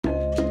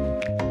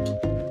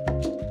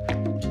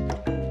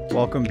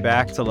Welcome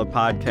back to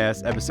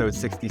LePodcast, episode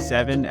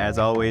 67. As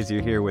always,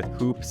 you're here with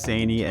Hoop,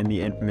 Saney, and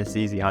the infamous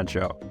Easy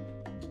Huncho.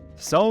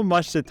 So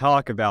much to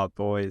talk about,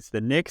 boys.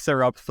 The Knicks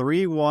are up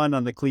 3-1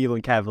 on the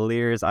Cleveland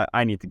Cavaliers.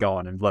 I need to go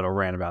on a little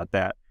rant about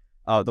that.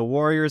 The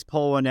Warriors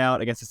pull one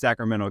out against the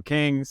Sacramento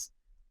Kings.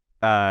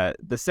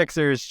 The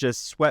Sixers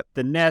just swept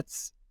the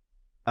Nets.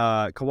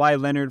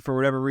 Kawhi Leonard, for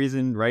whatever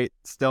reason, right,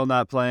 still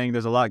not playing.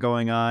 There's a lot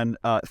going on.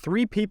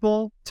 3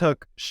 people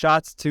took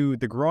shots to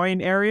the groin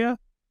area.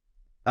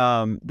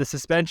 The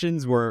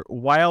suspensions were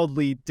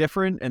wildly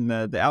different, and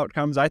the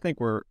outcomes, I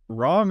think, were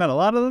wrong on a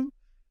lot of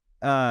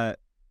them.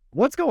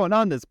 What's going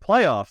on this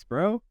playoffs,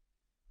 bro?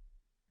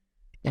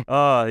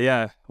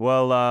 Yeah.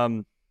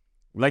 Well,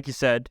 like you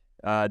said,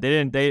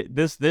 this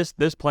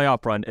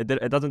playoff run,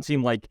 it doesn't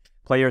seem like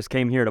players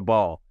came here to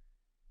ball.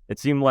 It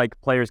seemed like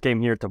players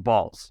came here to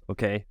balls,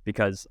 okay?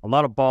 Because a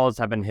lot of balls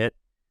have been hit.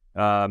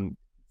 In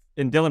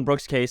Dylan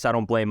Brooks' case, I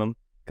don't blame him,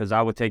 because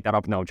I would take that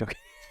up. No, I'm joking.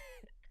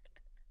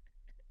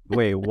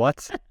 Wait,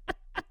 what?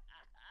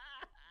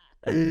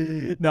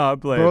 No, I'm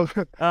playing.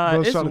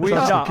 It's weird.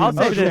 No, I'll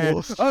say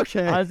this.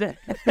 Okay.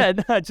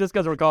 Just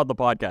because we're called the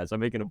podcast,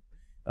 I'm making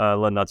a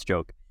little nuts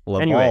joke.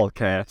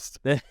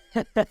 LePodcast.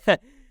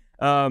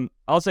 Anyway,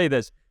 I'll say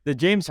this. The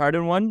James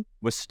Harden one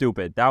was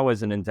stupid. That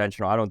wasn't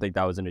intentional. I don't think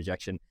that was an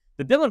ejection.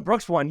 The Dylan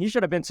Brooks one, he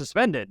should have been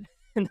suspended,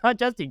 not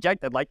just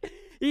ejected. Like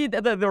the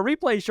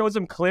replay shows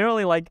him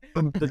clearly like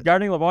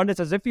guarding LeBron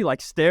as if he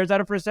like stares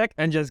at it for a sec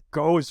and just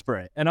goes for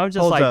it. And I'm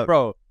just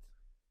bro.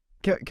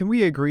 Can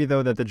we agree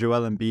though that the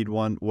Joel Embiid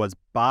one was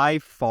by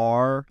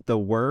far the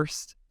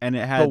worst, and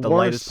it had the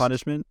lightest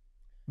punishment?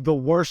 The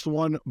worst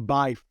one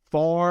by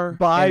far.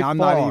 I'm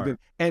not even.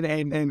 And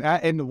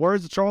in the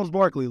words of Charles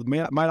Barkley,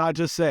 might I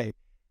just say,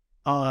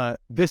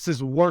 this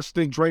is worse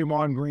than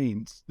Draymond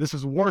Green's. This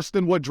is worse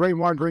than what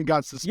Draymond Green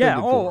got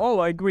suspended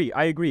for. I agree.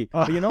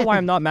 But you know why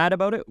I'm not mad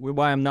about it?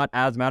 Why I'm not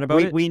as mad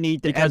about it? We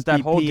need the because MVP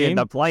that whole game in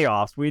the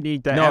playoffs. We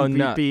need the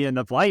MVP in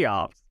the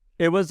playoffs.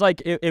 It was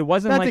like it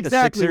wasn't That's like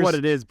exactly the Sixers. what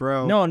it is,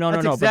 bro. No.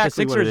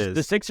 Exactly but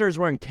the Sixers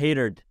weren't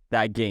catered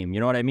that game. You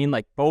know what I mean?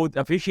 Like both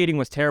officiating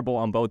was terrible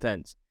on both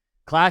ends.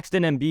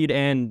 Claxton, Embiid,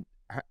 and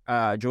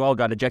Joel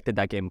got ejected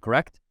that game,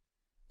 correct?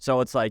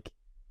 So it's like,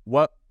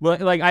 what? Well,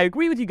 like I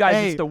agree with you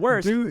guys. It's the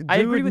worst. I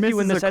agree with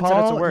you in the sense that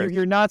it's the worst.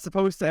 You're not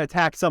supposed to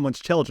attack someone's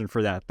children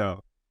for that,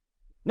 though.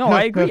 No,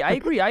 I agree. No,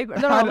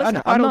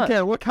 listen, I don't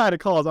care what kind of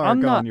calls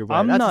aren't going your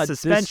way. That's a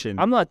suspension.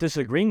 I'm not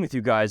disagreeing with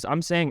you guys.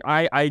 I'm saying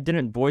I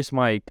didn't voice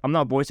I'm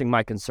not voicing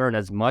my concern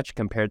as much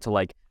compared to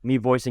like me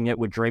voicing it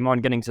with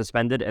Draymond getting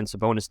suspended and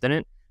Sabonis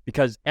didn't,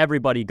 because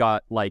everybody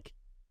got like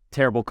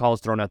terrible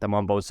calls thrown at them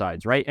on both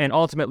sides, right? And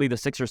ultimately the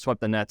Sixers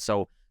swept the Nets.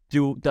 So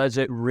does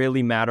it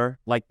really matter?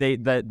 Like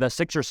the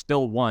Sixers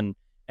still won,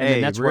 and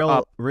the Nets were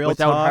up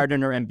without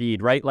Harden or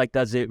Embiid, right? Like,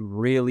 does it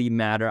really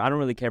matter? I don't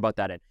really care about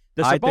that end.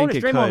 The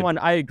Sabonis-Draymond one,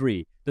 I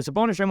agree. The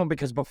Sabonis-Draymond,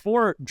 because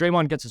before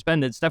Draymond gets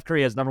suspended, Steph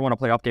Curry has never won a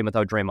playoff game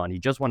without Draymond. He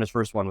just won his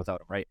first one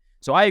without him, right?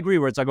 So I agree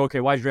where it's like,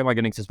 okay, why is Draymond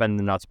getting suspended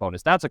and not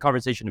Sabonis? That's a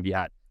conversation to be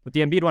had. With the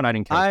Embiid one, I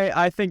didn't care.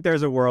 I think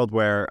there's a world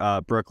where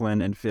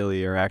Brooklyn and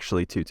Philly are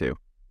actually 2-2.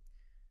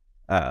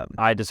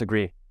 I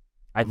disagree.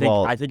 I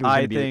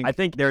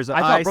think there's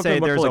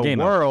a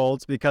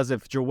world, because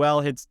if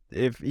Joel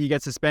if he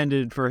gets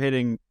suspended for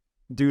hitting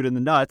dude in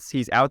the nuts,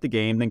 he's out the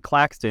game. Then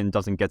Claxton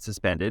doesn't get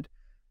suspended.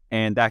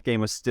 And that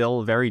game was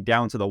still very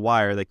down to the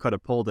wire. They could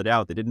have pulled it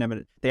out.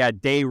 They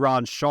had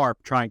Day'Ron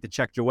Sharpe trying to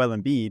check Joel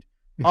Embiid.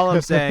 All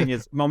I'm saying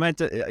is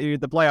momentum. The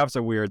playoffs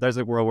are weird. There's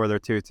a world where they're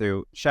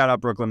 2-2. Shout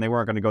out Brooklyn. They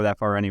weren't going to go that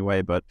far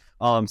anyway. But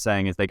all I'm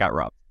saying is they got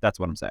robbed. That's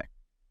what I'm saying.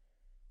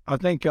 I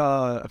think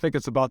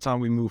it's about time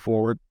we move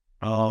forward.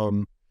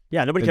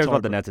 Yeah, nobody cares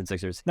about the Nets and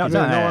Sixers. No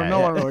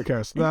one really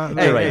cares.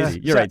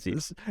 You're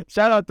right.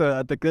 Shout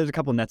out there's a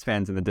couple Nets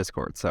fans in the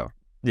Discord. So.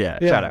 Yeah,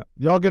 shout out.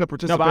 Y'all get a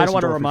participation. No, but I don't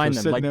want to remind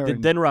them. Like,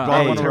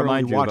 I want to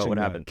remind you about what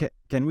happened.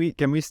 Can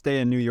we stay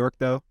in New York,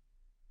 though?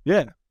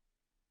 Yeah.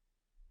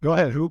 Go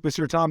ahead, Hoop. It's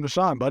your time to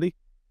shine, buddy.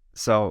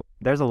 So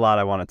there's a lot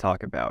I want to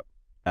talk about.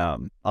 A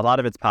lot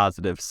of it's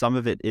positive. Some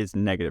of it is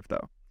negative,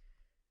 though.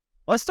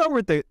 Let's start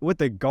with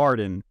the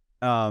Garden.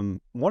 One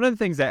of the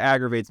things that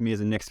aggravates me as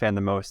a Knicks fan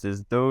the most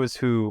is those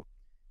who,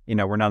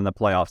 we're not in the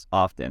playoffs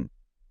often,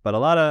 but a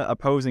lot of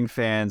opposing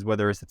fans,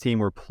 whether it's the team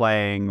we're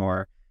playing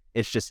or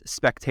it's just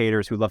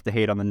spectators who love to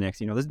hate on the Knicks.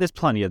 There's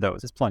plenty of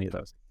those.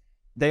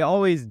 They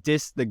always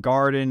diss the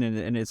Garden,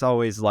 and it's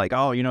always like,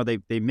 oh,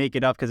 they make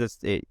it up because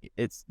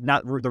it's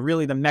not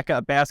really the mecca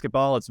of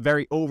basketball. It's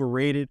very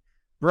overrated.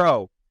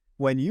 Bro,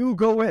 when you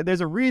go in, there's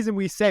a reason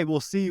we say we'll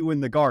see you in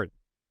the Garden.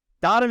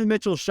 Donovan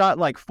Mitchell shot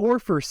like 4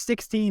 for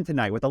 16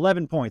 tonight with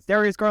 11 points.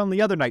 Darius Garland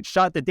the other night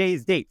shot the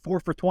day's date, 4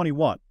 for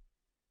 21.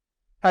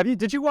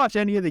 Did you watch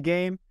any of the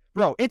game?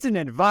 Bro, it's an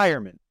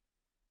environment.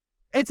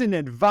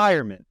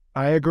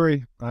 I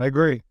agree.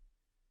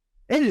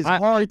 It is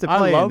hard to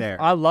play in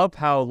there. I love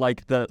how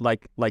like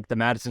the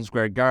Madison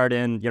Square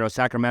Garden,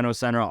 Sacramento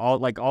Center,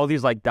 all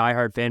these like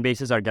diehard fan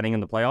bases are getting in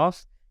the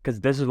playoffs,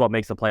 because this is what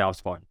makes the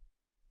playoffs fun.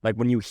 Like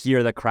when you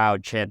hear the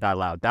crowd chant that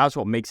loud, that's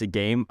what makes a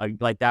game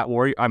like that.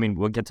 I mean,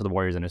 we'll get to the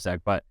Warriors in a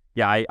sec, but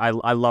yeah, I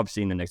love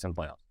seeing the Knicks in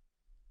playoffs.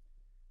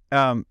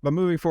 But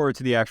moving forward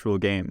to the actual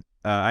game,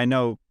 I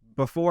know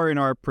before in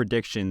our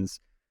predictions,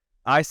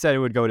 I said it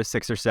would go to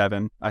 6 or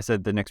 7. I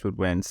said the Knicks would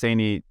win.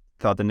 Saney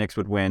thought the Knicks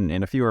would win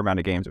in a fewer amount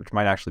of games, which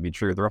might actually be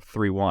true. They're up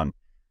 3-1.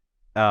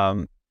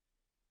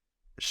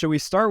 Should we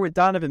start with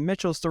Donovan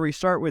Mitchell? Should we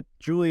start with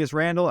Julius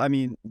Randle? I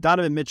mean,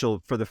 Donovan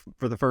Mitchell for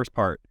the first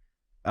part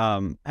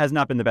has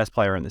not been the best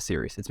player in the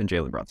series. It's been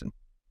Jalen Brunson.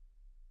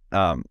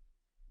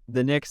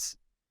 The Knicks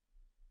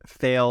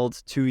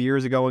failed 2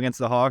 years ago against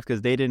the Hawks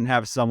because they didn't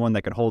have someone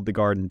that could hold the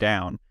Garden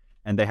down,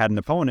 and they had an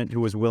opponent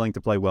who was willing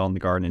to play well in the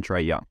Garden in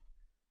Trae Young.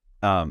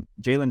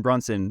 Jalen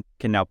Brunson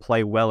can now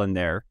play well in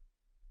there.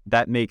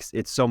 That makes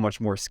it so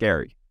much more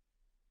scary.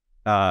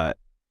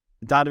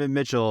 Donovan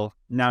Mitchell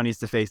now needs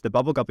to face the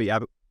bubble guppy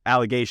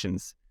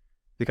allegations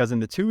because in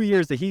the 2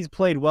 years that he's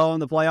played well in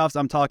the playoffs,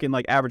 I'm talking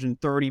like averaging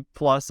 30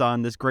 plus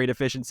on this great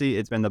efficiency.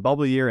 It's been the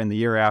bubble year and the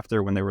year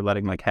after when they were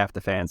letting like half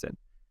the fans in.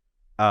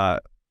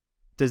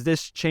 Does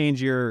this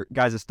change your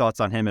guys' thoughts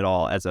on him at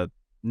all as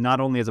not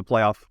only as a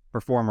playoff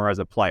performer, as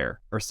a player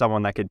or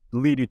someone that could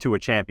lead you to a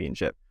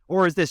championship?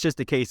 Or is this just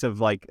a case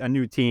of like a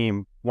new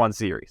team, one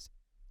series?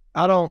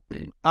 I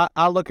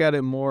look at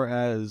it more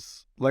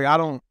as like I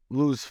don't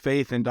lose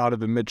faith in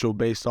Donovan Mitchell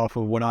based off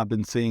of what I've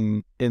been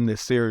seeing in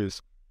this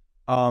series.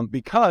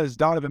 Because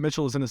Donovan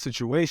Mitchell is in a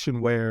situation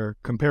where,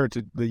 compared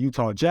to the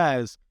Utah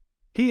Jazz,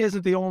 he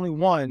isn't the only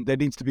one that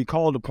needs to be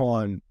called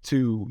upon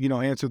to,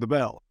 answer the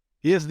bell.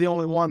 He is the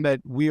only one that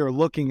we are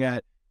looking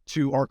at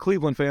our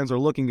Cleveland fans are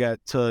looking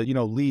at to,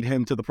 lead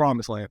him to the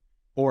promised land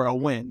or a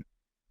win.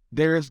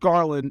 Darius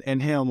Garland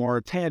and him are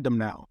a tandem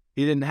now.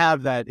 He didn't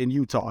have that in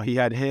Utah. He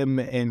had him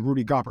and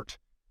Rudy Gobert.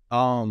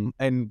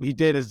 And he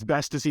did as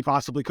best as he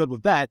possibly could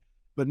with that.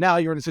 But now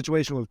you're in a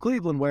situation with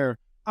Cleveland where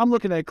I'm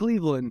looking at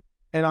Cleveland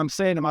and I'm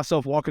saying to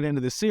myself walking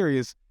into this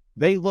series,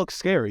 they look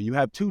scary. You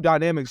have two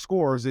dynamic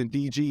scorers in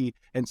DG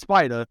and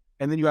Spida,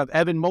 and then you have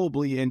Evan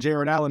Mobley and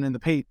Jared Allen in the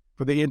paint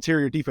for the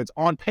interior defense.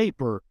 On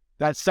paper,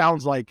 that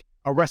sounds like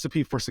a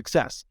recipe for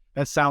success.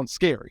 That sounds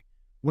scary.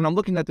 When I'm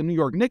looking at the New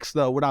York Knicks,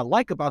 though, what I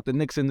like about the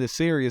Knicks in this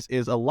series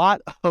is a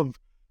lot of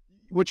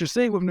what you're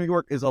seeing with New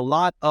York is a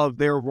lot of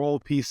their role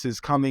pieces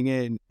coming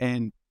in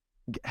and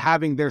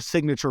having their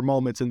signature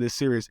moments in this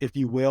series, if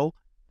you will,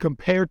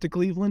 compared to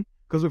Cleveland.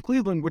 Because with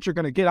Cleveland, what you're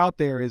going to get out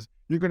there is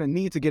you're going to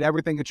need to get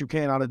everything that you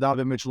can out of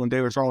Donovan Mitchell and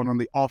Darius Garland on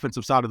the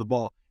offensive side of the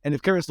ball. And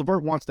if Caris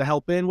LeVert wants to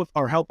help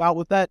out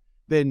with that,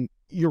 then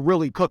you're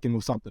really cooking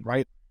with something,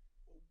 right?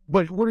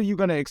 But what are you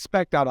going to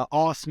expect out of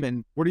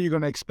Osman? What are you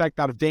going to expect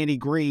out of Danny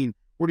Green?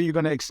 What are you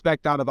going to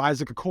expect out of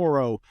Isaac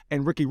Okoro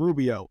and Ricky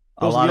Rubio?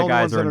 Those a lot of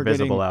guys are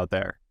invisible out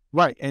there.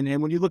 Right.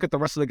 And when you look at the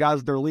rest of the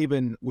guys they're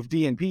leaving with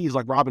DNPs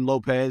like Robin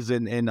Lopez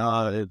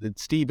and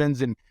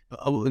Stevens and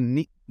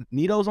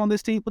Nito's on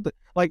this team,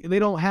 they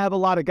don't have a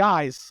lot of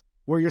guys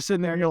where you're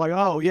sitting there and you're like,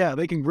 oh, yeah,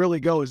 they can really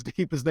go as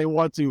deep as they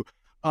want to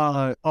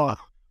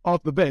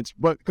off the bench.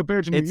 But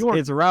compared to New York.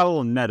 It's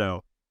Raul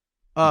Neto.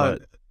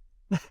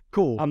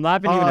 Cool. I'm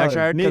laughing even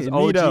extra hard because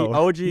OG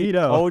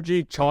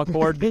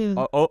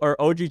chalkboard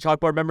or OG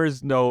chalkboard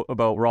members know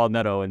about Raul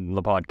Neto and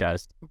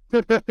LePodcast.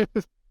 We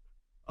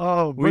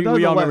all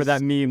remember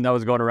that meme that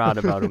was going around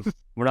about him.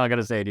 We're not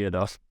gonna say it either,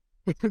 though.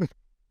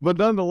 But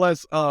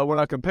nonetheless, when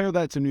I compare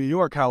that to New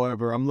York,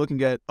 however, I'm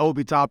looking at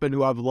Obi Toppin,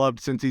 who I've loved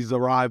since he's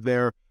arrived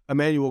there.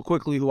 Emmanuel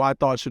Quickly, who I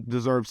thought should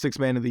deserve Sixth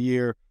Man of the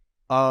Year.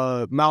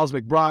 Miles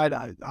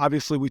McBride,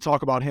 obviously we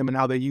talk about him and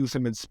how they use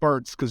him in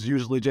spurts because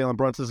usually Jalen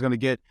Brunson is going to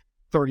get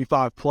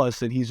 35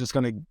 plus and he's just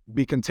going to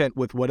be content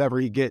with whatever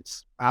he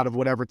gets out of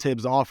whatever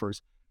Tibbs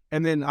offers.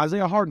 And then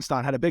Isaiah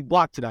Hartenstein had a big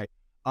block today.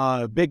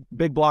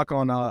 Big block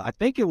on I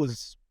think it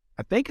was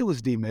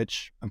D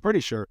Mitch. I'm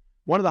pretty sure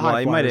one of the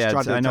high flyers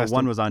tried to I know test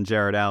one him. was on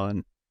Jared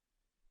Allen.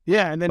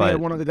 Yeah, and then he had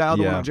one on the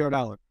other one on Jared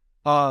Allen.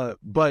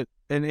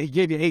 And he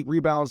gave you 8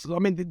 rebounds. I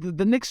mean,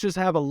 the Knicks just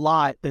have a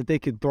lot that they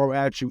can throw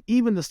at you.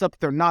 Even the stuff that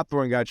they're not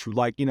throwing at you,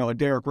 like a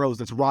Derrick Rose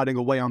that's rotting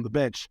away on the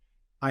bench.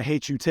 I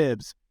hate you,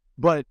 Tibbs.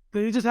 But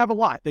they just have a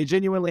lot. They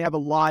genuinely have a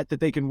lot that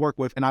they can work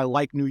with, and I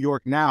like New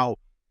York now.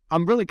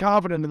 I'm really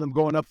confident in them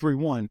going up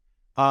 3-1.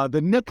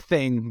 The Nick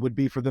thing would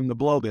be for them to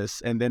blow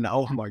this, and then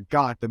oh my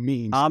God, the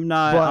memes. I'm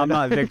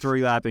not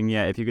victory lapping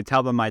yet. If you could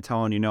tell by my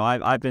tone,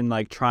 I've been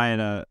like trying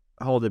to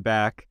hold it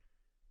back.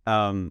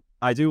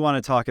 I do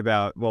want to talk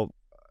about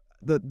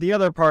the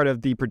other part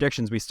of the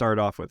predictions we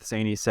started off with.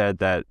 Saney said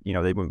that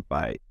they went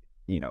by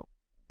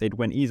they'd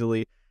win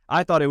easily.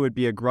 I thought it would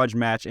be a grudge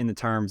match in the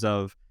terms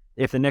of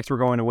if the Knicks were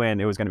going to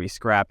win, it was going to be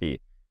scrappy,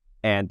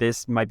 and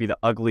this might be the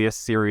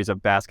ugliest series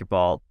of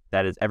basketball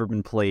that has ever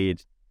been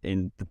played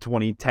in the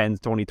 2010s,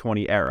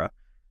 2020 era.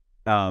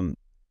 The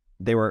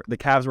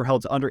Cavs were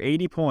held to under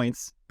 80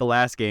 points the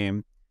last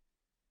game.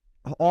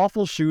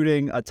 Awful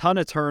shooting, a ton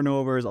of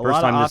turnovers, a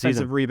lot of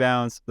offensive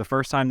rebounds. The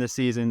first time this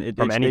season,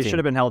 they should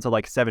have been held to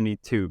like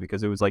 72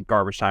 because it was like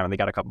garbage time and they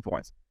got a couple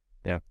points.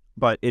 Yeah.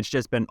 But it's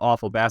just been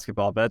awful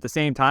basketball. But at the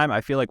same time,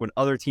 I feel like when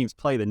other teams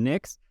play the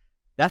Knicks,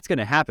 that's going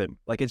to happen.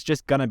 Like, it's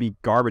just going to be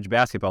garbage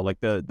basketball. Like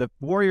the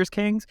Warriors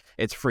Kings,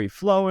 it's free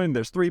flowing.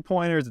 There's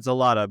 3-pointers. It's a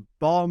lot of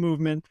ball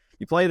movement.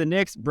 You play the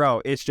Knicks,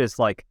 bro, it's just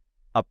like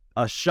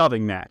a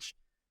shoving match.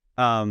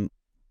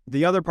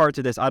 The other part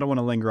to this, I don't want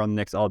to linger on the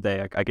Knicks all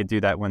day. I could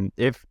do that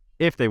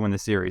if they win the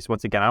series.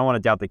 Once again, I don't want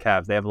to doubt the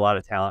Cavs. They have a lot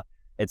of talent.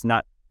 It's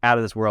not out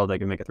of this world they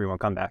can make a 3-1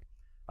 comeback.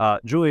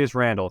 Julius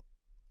Randle,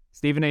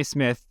 Stephen A.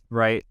 Smith,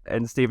 right,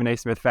 and Stephen A.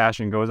 Smith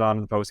fashion goes on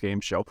in the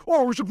postgame show.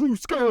 Oh, we should blue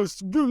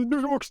skies. New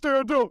York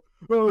stand up.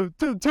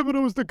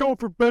 Thibodeau's the goat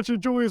for benching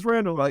Julius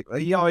Randle. Like,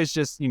 he always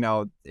just,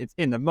 it's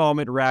in the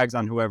moment, rags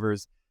on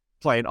whoever's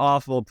playing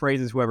awful,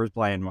 praises whoever's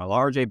playing well.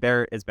 RJ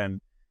Barrett has been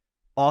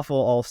awful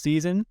all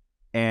season,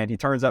 and he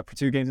turns up for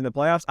 2 games in the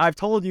playoffs. I've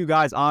told you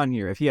guys on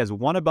here, if he has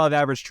one above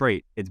average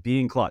trait, it's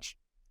being clutch.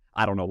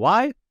 I don't know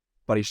why,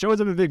 but he shows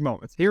up in big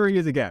moments. Here he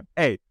is again.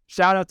 Hey,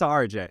 shout out to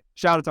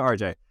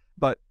RJ.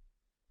 But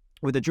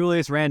with the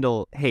Julius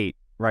Randle hate,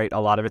 right,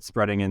 a lot of it's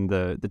spreading in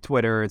the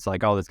Twitter. It's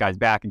like, oh, this guy's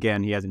back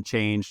again. He hasn't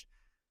changed.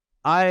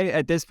 I,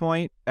 at this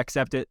point,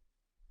 accept it.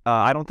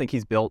 I don't think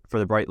he's built for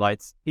the bright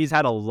lights. He's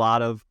had a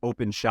lot of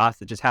open shots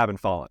that just haven't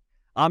fallen.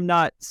 I'm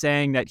not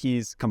saying that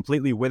he's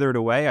completely withered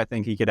away. I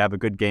think he could have a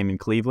good game in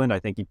Cleveland. I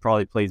think he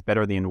probably plays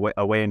better the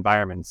away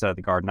environment instead of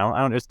the Garden.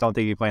 I just don't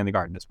think he play in the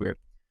Garden. It's weird.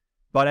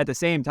 But at the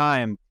same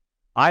time,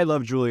 I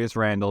love Julius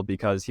Randle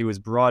because he was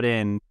brought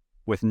in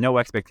with no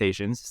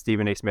expectations.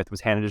 Stephen A. Smith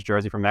was handed his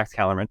jersey from Max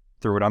Kellerman,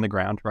 threw it on the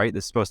ground, right?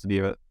 This is supposed to be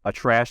a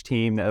trash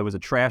team. That was a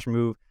trash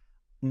move.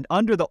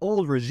 Under the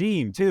old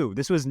regime, too.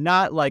 This was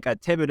not like a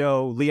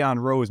Thibodeau, Leon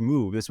Rose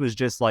move. This was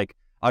just like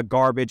a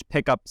garbage,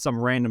 pick up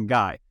some random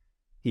guy.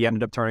 He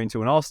ended up turning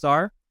into an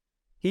all-star.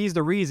 He's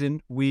the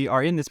reason we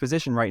are in this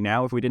position right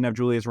now. If we didn't have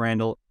Julius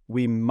Randle,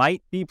 we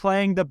might be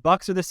playing the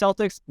Bucks or the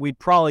Celtics. We'd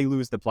probably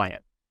lose the play-in.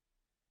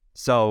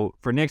 So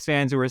for Knicks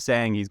fans who are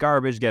saying he's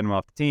garbage, get him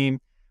off the team,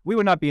 we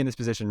would not be in this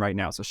position right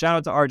now. So shout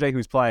out to RJ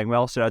who's playing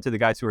well. Shout out to the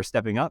guys who are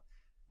stepping up.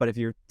 But if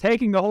you're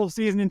taking the whole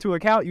season into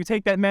account, you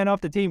take that man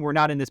off the team, we're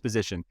not in this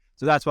position.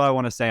 So that's what I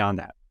want to say on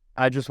that.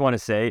 I just want to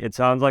say, it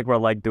sounds like we're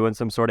like doing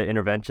some sort of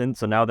intervention.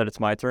 So now that it's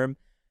my turn,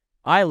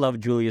 I love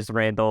Julius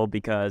Randle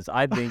because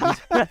I think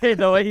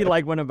the way he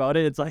like went about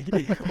it, it's like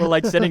we're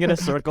like sitting in a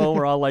circle.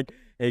 We're all like,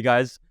 "Hey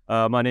guys,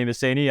 my name is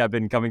Saini. I've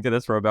been coming to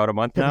this for about a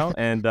month now,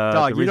 and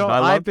Dog, the reason I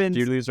love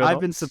Julius Randle,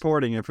 I've been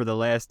supporting him for the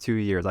last 2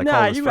 years. I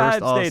called his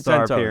first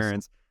All-Star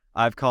appearance.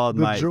 I've called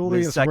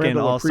the second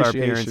Randle All-Star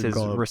appearance his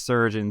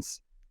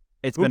resurgence.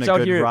 It's been a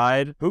good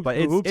ride, but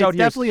it's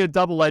definitely a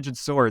double-edged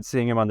sword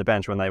seeing him on the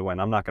bench when they win.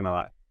 I'm not gonna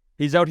lie.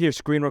 He's out here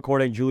screen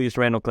recording Julius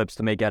Randle clips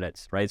to make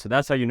edits, right? So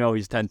that's how you know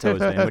he's 10 toes,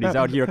 man. But he's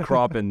out here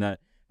cropping that.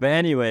 But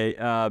anyway,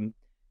 I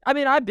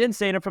mean, I've been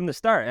saying it from the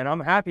start, and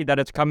I'm happy that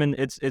it's coming.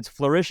 It's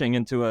flourishing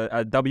into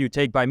a W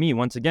take by me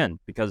once again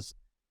because,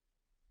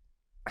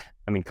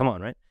 I mean, come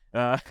on, right?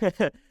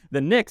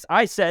 The Knicks,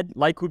 I said,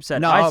 like Coop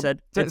said,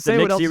 say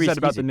what else you said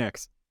about the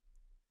Knicks.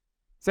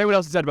 Say what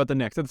else you said about the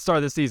Knicks at the start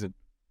of the season.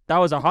 That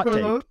was a hot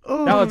take. That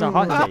was a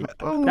hot take.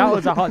 That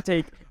was a hot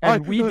take.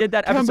 And we did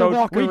that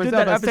episode. We did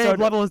that episode. Same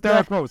level as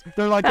Derrick Rose.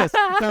 They're like this.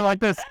 They're like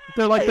this.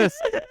 They're like this.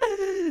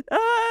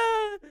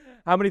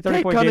 How many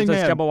 30-point games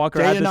has Kemba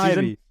Walker had this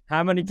season?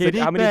 How many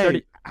 30-point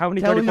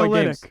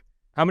games?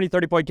 How many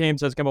 30-point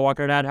games has Kemba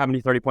Walker had? How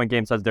many 30-point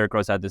games has Derrick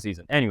Rose had this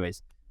season?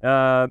 Anyways,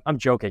 I'm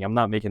joking. I'm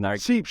not making that.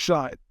 Cheap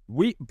shot.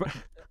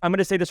 I'm going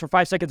to say this for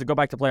 5 seconds and go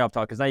back to playoff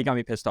talk because now you got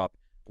me pissed off.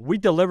 We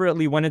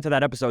deliberately went into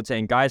that episode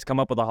saying, guys, come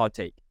up with a hot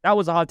take. That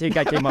was a hot take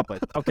I came up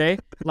with, okay?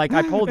 Like,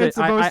 I pulled it. It's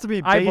supposed to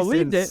be based I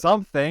believed in it.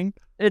 something.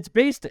 It's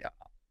based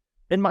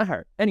in my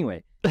heart.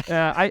 Anyway,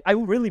 I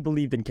really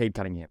believed in Cade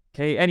Cunningham,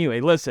 okay? Anyway,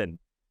 listen.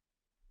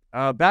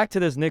 Back to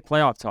this Knick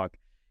playoff talk.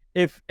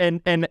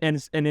 And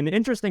an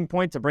interesting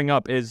point to bring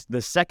up is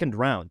the second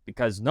round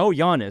because no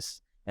Giannis,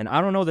 and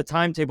I don't know the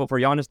timetable for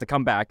Giannis to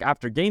come back.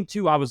 After game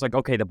 2, I was like,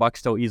 okay, the Bucks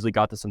still easily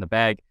got this in the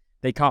bag.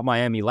 They caught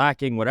Miami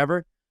lacking,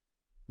 whatever.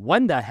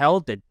 When the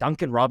hell did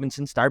Duncan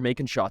Robinson start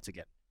making shots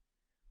again?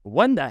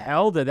 When the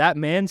hell did that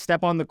man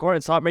step on the court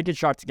and start making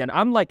shots again?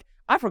 I'm like,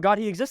 I forgot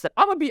he existed.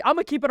 I'm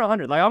gonna keep it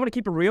 100. Like, I'm gonna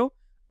keep it real.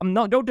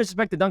 Don't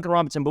disrespect to Duncan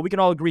Robinson, but we can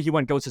all agree he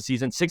went ghost this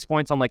season. 6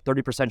 points on like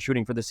 30%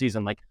 shooting for the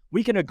season. Like,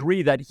 we can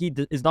agree that he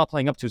is not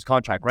playing up to his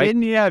contract, right?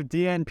 Didn't he have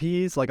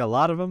DNPs, like a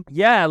lot of them?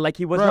 Yeah, like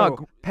he was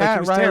not.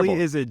 Pat Riley terrible.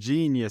 is a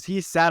genius.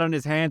 He sat on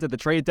his hands at the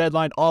trade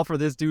deadline, all for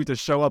this dude to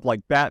show up like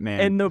Batman.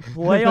 In the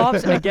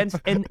playoffs against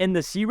in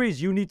the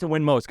series, you need to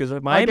win most because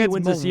if Miami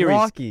wins the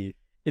series,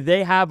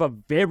 they have a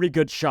very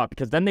good shot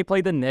because then they play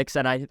the Knicks,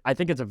 and I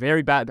think it's a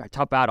very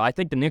tough battle. I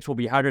think the Knicks will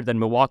be harder than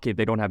Milwaukee if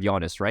they don't have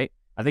Giannis, right?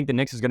 I think the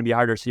Knicks is going to be a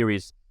harder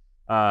series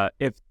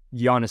if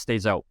Giannis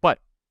stays out. But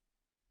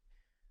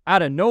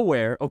out of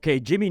nowhere, okay,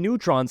 Jimmy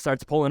Neutron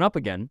starts pulling up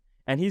again,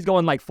 and he's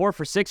going like 4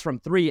 for 6 from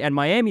 3, and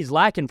Miami's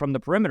lacking from the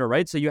perimeter,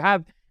 right? So you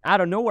have, out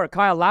of nowhere,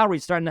 Kyle Lowry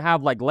starting to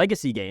have like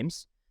legacy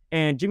games,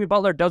 and Jimmy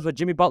Butler does what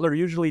Jimmy Butler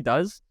usually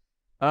does.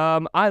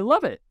 I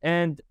love it.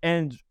 And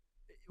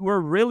we're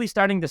really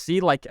starting to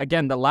see, like,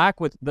 again, the lack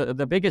with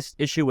the biggest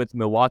issue with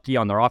Milwaukee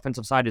on their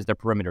offensive side is their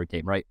perimeter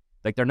game, right?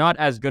 Like, they're not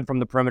as good from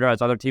the perimeter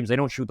as other teams. They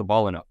don't shoot the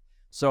ball enough.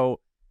 So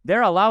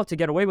they're allowed to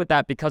get away with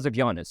that because of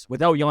Giannis.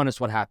 Without Giannis,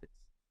 what happens?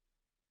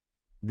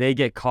 They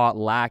get caught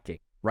lacking,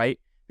 right?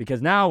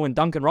 Because now when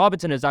Duncan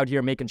Robinson is out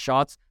here making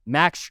shots,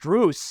 Max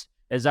Strus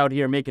is out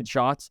here making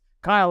shots,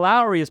 Kyle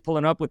Lowry is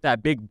pulling up with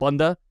that big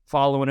bunda,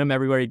 following him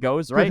everywhere he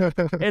goes, right?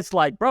 It's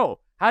like, bro,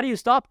 how do you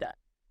stop that?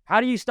 How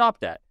do you stop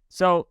that?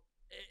 So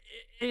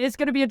it's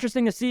going to be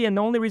interesting to see. And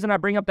the only reason I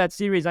bring up that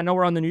series, I know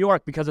we're on the New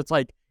York, because it's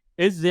like,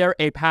 is there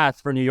a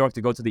path for New York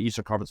to go to the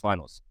Eastern Conference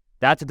Finals?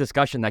 That's a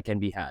discussion that can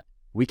be had.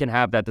 We can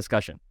have that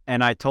discussion.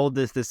 And I told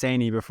this to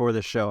Saney before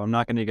the show. I'm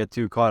not going to get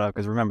too caught up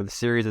because remember, the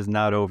series is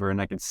not over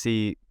and I can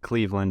see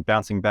Cleveland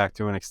bouncing back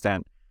to an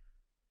extent.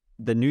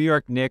 The New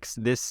York Knicks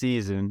this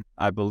season,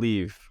 I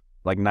believe,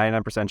 like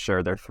 99%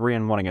 sure, they're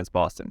 3-1 against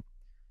Boston.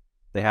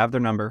 They have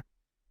their number.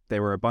 They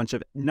were a bunch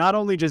of not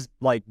only just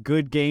like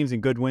good games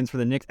and good wins for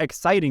the Knicks,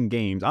 exciting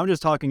games. I'm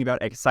just talking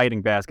about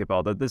exciting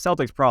basketball. The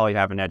Celtics probably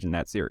have an edge in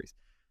that series.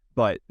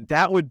 But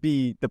that would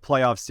be the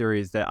playoff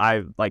series that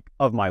I like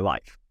of my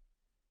life.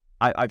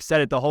 I've said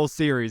it the whole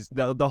series,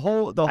 the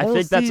whole I think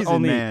season, that's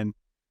only, man.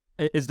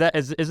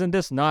 Isn't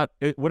this not?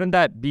 Wouldn't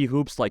that be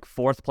Hoop's like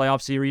fourth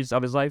playoff series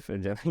of his life?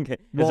 Is there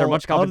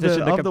much competition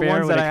to compare? Of the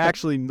ones that I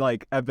actually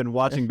like, have been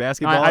watching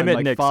basketball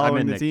and like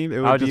following the team. It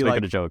would I was just be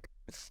making like a joke.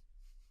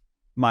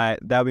 That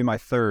would be my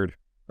third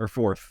or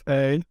fourth.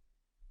 Hey.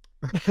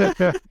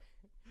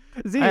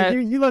 See,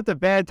 you let the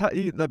bad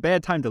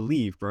time to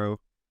leave, bro.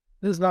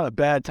 This is not a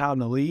bad time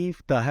to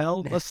leave. The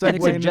hell? Let's segue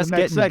into just the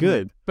next getting segment.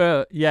 good.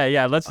 But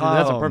yeah. That's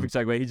a perfect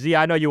segue. Z,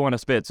 I know you want to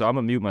spit, so I'm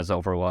gonna mute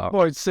myself for a while.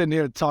 Boy, sitting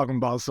here talking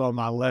about something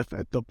I left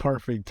at the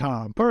perfect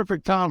time.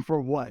 Perfect time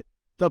for what?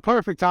 The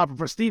perfect time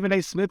for Stephen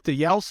A. Smith to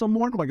yell some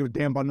more? I don't give a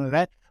damn about none of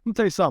that. Let me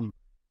tell you something.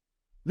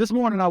 This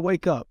morning I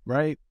wake up,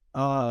 right?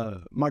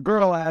 My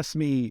girl asked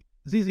me,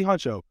 ZZ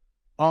Huncho,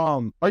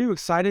 are you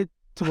excited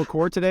to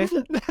record today?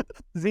 ZZ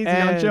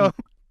Huncho.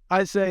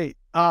 I say,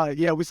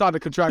 yeah, we signed a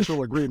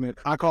contractual agreement.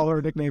 I call her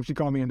a nickname. She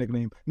called me a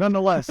nickname.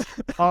 Nonetheless,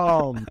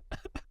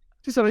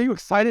 she said, are you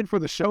excited for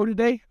the show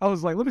today? I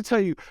was like, let me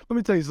tell you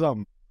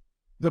something.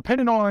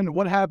 Depending on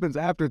what happens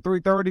after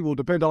 3:30 will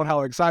depend on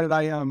how excited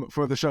I am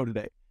for the show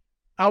today.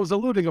 I was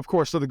alluding, of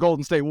course, to the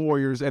Golden State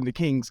Warriors and the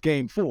Kings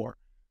Game 4.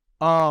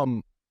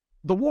 The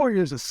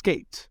Warriors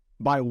escaped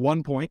by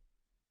 1 point,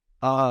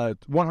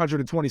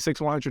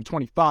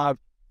 126-125,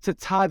 to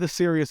tie the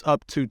series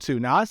up 2-2.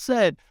 Now, I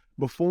said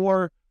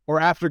before or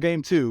after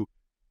Game 2,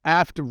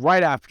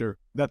 right after,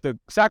 that the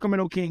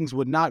Sacramento Kings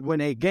would not win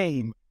a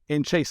game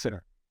in Chase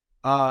Center.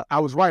 I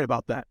was right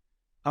about that.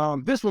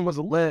 This one was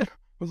a little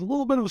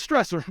bit of a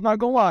stressor, not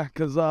gonna lie,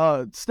 because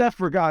Steph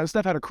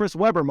had a Chris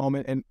Webber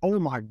moment, and oh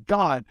my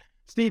God,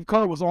 Steve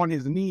Kerr was on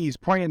his knees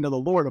praying to the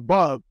Lord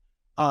above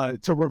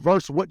to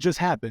reverse what just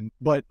happened.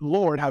 But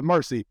Lord have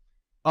mercy.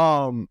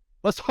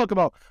 Let's talk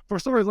about, for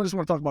stories, I just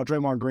want to talk about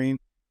Draymond Green.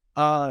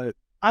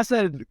 I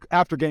said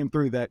after Game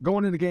 3 that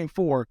going into Game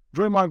 4,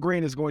 Draymond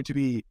Green is going to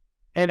be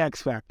an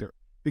X factor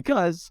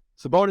because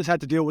Sabonis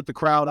had to deal with the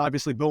crowd,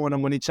 obviously booing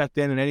him when he checked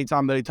in and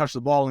anytime that he touched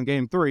the ball in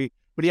Game 3,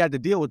 but he had to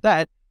deal with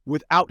that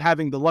without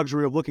having the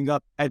luxury of looking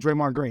up at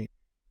Draymond Green.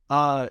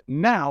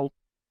 Now,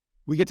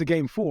 we get to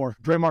Game 4,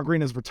 Draymond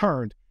Green has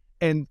returned,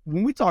 and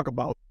when we talk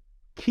about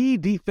key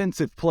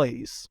defensive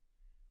plays,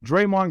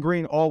 Draymond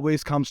Green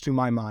always comes to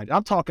my mind.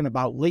 I'm talking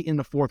about late in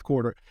the fourth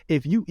quarter.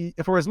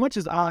 For as much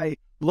as I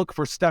look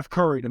for Steph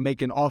Curry to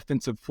make an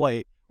offensive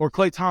play or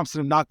Klay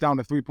Thompson to knock down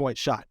a three-point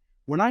shot,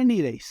 when I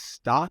need a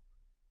stop,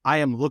 I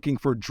am looking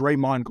for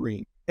Draymond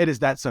Green. It is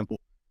that simple.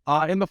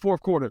 In the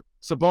fourth quarter,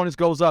 Sabonis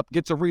goes up,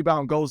 gets a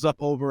rebound, goes up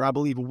over, I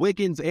believe,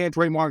 Wiggins and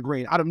Draymond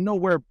Green. Out of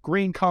nowhere,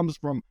 Green comes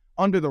from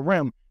under the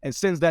rim and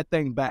sends that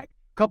thing back.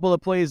 A couple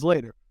of plays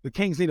later, the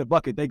Kings need a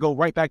bucket. They go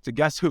right back to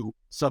guess who?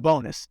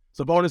 Sabonis.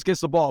 Sabonis gets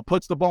the ball,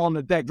 puts the ball on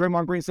the deck.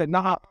 Draymond Green said,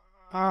 nah,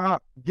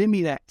 give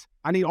me that.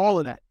 I need all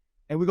of that.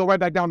 And we go right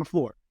back down the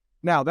floor.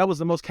 Now, that was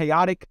the most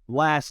chaotic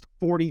last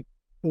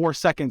 44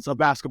 seconds of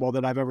basketball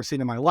that I've ever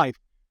seen in my life.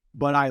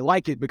 But I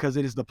like it because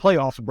it is the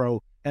playoffs,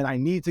 bro. And I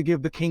need to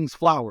give the Kings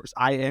flowers.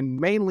 And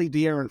mainly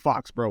De'Aaron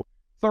Fox, bro.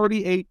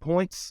 38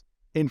 points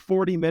in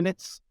 40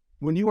 minutes.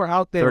 When you are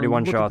out there.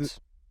 31 shots.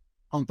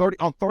 On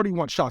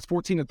 31 shots,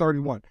 14 to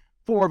 31.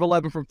 4 of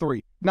 11 from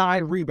 3,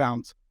 9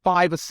 rebounds,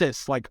 5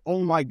 assists. Like,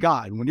 oh my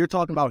God, when you're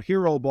talking about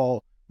hero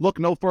ball, look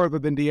no further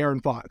than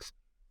De'Aaron Fox.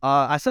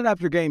 I said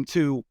after Game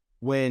 2,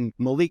 when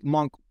Malik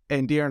Monk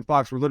and De'Aaron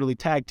Fox were literally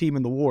tag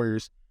teaming the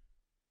Warriors,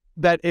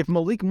 that if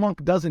Malik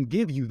Monk doesn't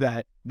give you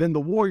that, then the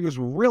Warriors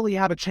really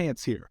have a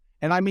chance here.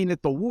 And I mean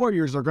that the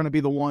Warriors are going to be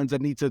the ones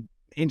that need to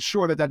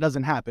ensure that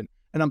doesn't happen.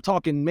 And I'm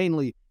talking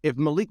mainly, if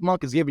Malik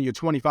Monk is giving you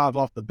 25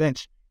 off the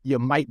bench, you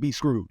might be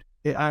screwed.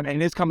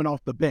 And it's coming off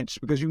the bench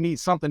because you need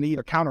something to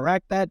either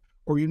counteract that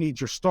or you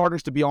need your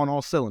starters to be on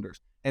all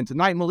cylinders. And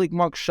tonight, Malik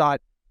Monk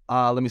shot,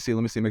 let me see,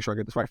 make sure I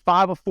get this right,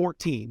 5 of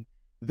 14.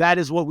 That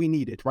is what we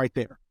needed right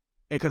there.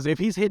 Because if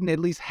he's hitting at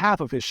least half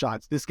of his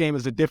shots, this game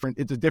is a different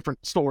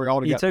story He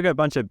altogether. took a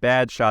bunch of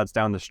bad shots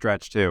down the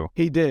stretch too.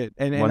 He did.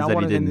 And Ones I that he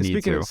want didn't to,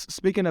 need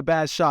speaking of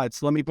bad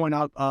shots, let me point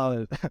out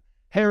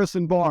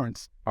Harrison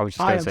Barnes. I was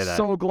just I gonna am say that.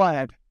 so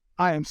glad.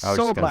 I am just so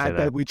gonna say glad that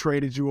that. we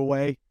traded you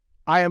away.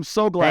 I am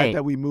so glad Hey.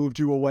 that we moved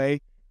you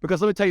away.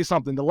 Because let me tell you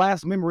something. The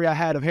last memory I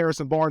had of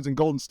Harrison Barnes in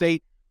Golden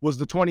State was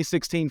the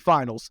 2016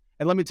 finals.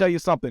 And let me tell you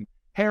something.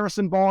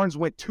 Harrison Barnes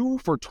went 2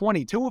 for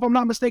 22, if I'm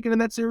not mistaken, in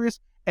that series.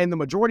 And the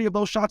majority of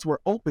those shots were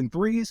open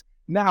threes.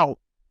 Now,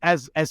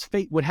 as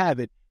fate would have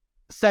it,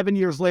 7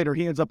 years later,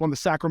 he ends up on the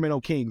Sacramento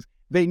Kings.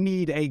 They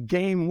need a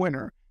game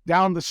winner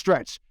down the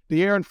stretch.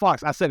 De'Aaron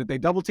Fox, I said it, they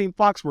double team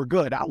Fox, we're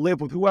good. I'll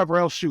live with whoever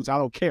else shoots. I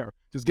don't care.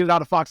 Just get it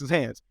out of Fox's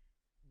hands.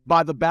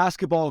 By the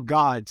basketball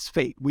god's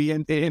fate,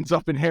 it ends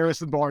up in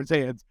Harrison Barnes'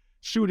 hands,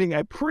 shooting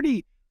a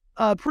pretty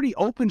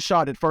open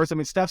shot at first. I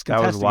mean, Steph's That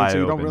was contesting it, wide so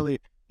you don't open. really,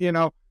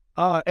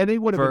 and it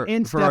would have been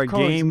in for Steph a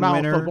Curry's game mouth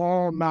winner. of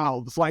all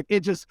mouths. Like, it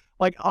just,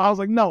 like, I was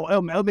like, no,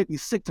 it'll make me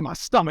sick to my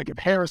stomach if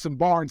Harrison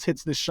Barnes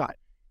hits this shot.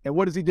 And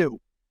what does he do?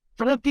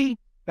 Flippy.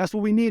 That's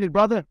what we needed,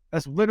 brother.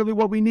 That's literally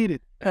what we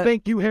needed.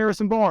 Thank you,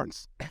 Harrison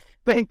Barnes.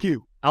 Thank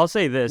you. I'll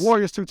say this.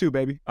 Warriors 2-2,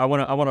 baby. I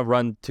wanna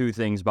run two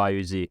things by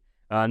you, Z.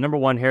 Number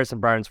one, Harrison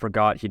Barnes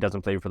forgot he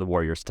doesn't play for the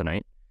Warriors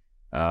tonight.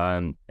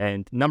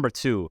 And number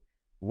two,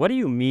 what do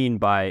you mean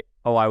by,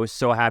 oh, I was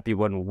so happy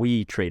when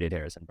we traded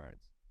Harrison Barnes?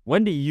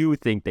 When do you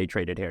think they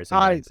traded Harrison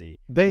Barnes, Z?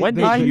 When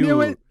did I you?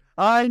 knew it.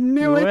 I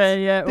knew it. Well,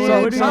 yeah, the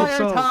well, what do you-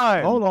 entire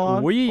time. Hold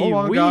on. We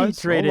guys.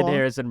 traded Hold on.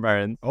 Harrison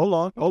Barnes.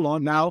 Hold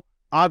on. Now,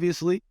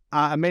 obviously,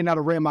 I may not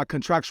have ran my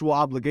contractual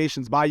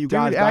obligations by you Dude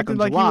guys back acted in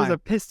like July. he was a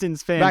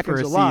Pistons fan Back for in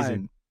a July.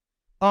 season.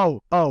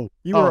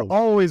 You were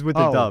always with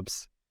the oh.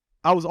 Dubs.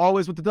 I was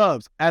always with the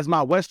Dubs as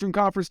my Western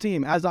Conference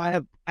team, as I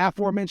have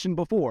aforementioned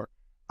before.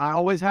 I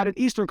always had an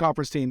Eastern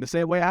Conference team the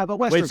same way I have a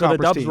Western Wait, so the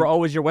Conference Dubs team were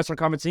always your Western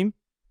Conference team?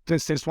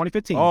 since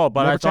 2015. Oh,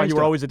 but Never I thought changed you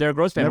were up. always a Derrick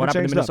Rose fan. Never What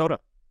happened to changed up. Minnesota?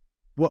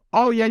 Well,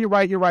 oh yeah, you're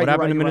right. What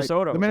happened to you're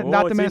Minnesota? Right.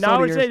 Not the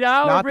Minnesota years.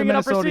 Now Not we're the bringing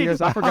up Minnesota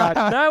years. I forgot.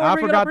 Now we're I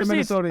bringing up forgot the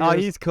receipts. Minnesota Oh,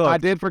 years. he's cooked. I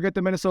did forget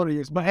the Minnesota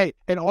years. But hey,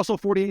 and also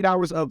 48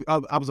 hours of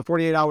I was a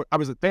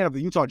fan of the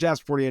Utah Jazz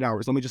for 48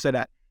 hours. Let me just say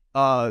that.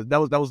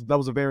 That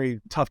was a very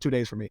tough 2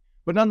 days for me.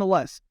 But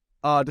nonetheless,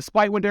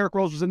 despite when Derrick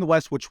Rose was in the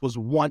West, which was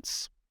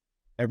once,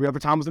 every other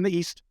time was in the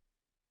East,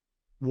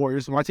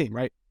 Warriors were my team,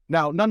 right?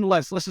 Now,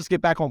 nonetheless, let's just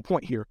get back on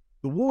point here.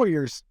 The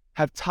Warriors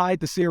have tied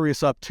the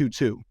series up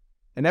 2-2.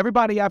 And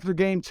everybody after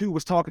game 2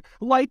 was talking,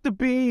 light the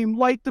beam,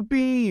 light the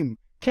beam.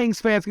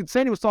 Kings fans,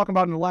 Sandy was talking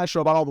about in the last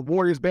show about all the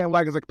Warriors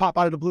bandwagons that pop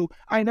out of the blue.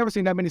 I ain't never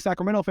seen that many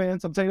Sacramento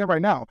fans. I'm telling you that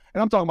right now.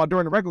 And I'm talking about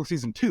during the regular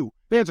season too.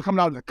 Fans are coming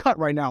out of the cut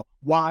right now.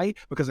 Why?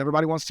 Because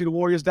everybody wants to see the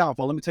Warriors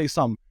downfall. Let me tell you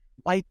something.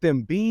 Light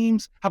them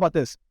beams. How about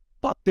this?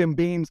 Fuck them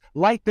beams.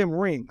 Light them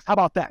rings. How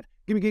about that?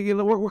 We're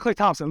Klay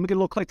Thompson. Let me get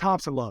a little Klay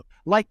Thompson love.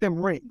 Light them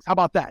rings. How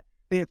about that?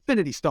 The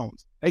Infinity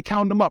Stones. They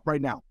count them up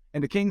right now.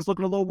 And the Kings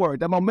looking a little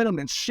worried. That momentum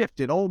then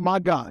shifted. Oh my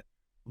God.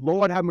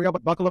 Lord have me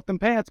up, buckle up them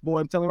pants, boy.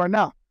 I'm telling you right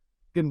now.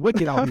 Getting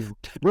wicked out here.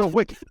 Real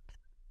wicked.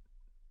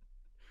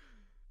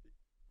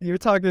 You're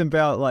talking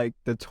about like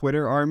the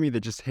Twitter army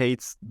that just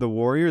hates the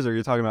Warriors, or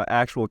you're talking about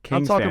actual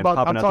Kings fans popping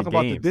I'm out talking the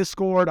about the games?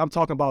 Discord. I'm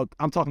talking about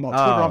Twitter.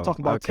 Oh, I'm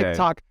talking about okay.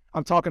 TikTok.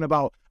 I'm talking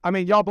about, I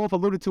mean, y'all both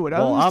alluded to it.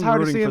 Well, I'm just I'm tired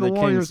of rooting seeing for the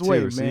Warriors Kings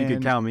win, too, so man. you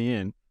can count me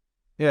in.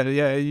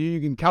 Yeah, you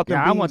can count them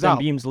Yeah, beams I want them out.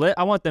 beams lit.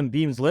 I want them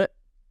beams lit.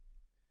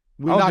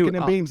 We're I'll knocking do-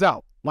 them I'll- beams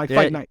out like Yeah.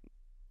 fight night.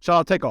 Shout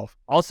out Takeoff.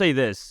 I'll say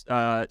this: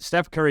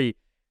 Steph Curry,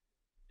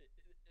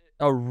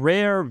 a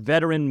rare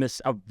veteran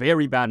a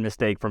very bad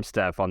mistake from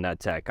Steph on that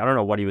tech. I don't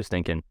know what he was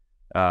thinking,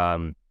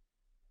 because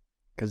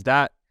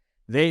that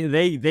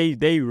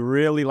they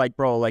really like,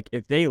 bro. Like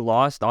if they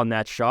lost on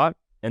that shot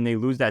and they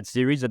lose that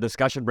series, the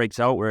discussion breaks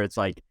out where it's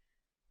like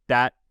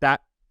that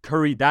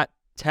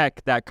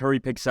tech that Curry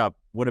picks up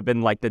would have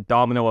been like the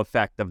domino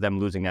effect of them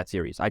losing that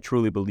series. I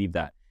truly believe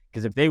that,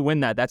 because if they win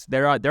that,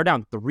 they're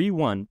down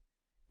 3-1.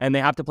 And they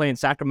have to play in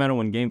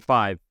Sacramento in Game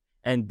 5,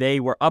 and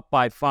they were up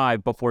by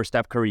 5 before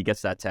Steph Curry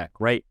gets that tech,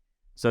 right?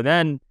 So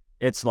then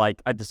it's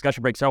like a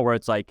discussion breaks out where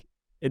it's like,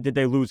 did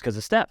they lose because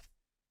of Steph?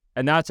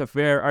 And that's a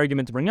fair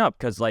argument to bring up,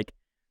 because like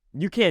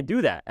you can't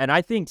do that. And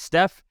I think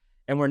Steph,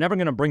 and we're never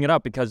going to bring it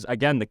up because,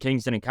 again, the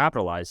Kings didn't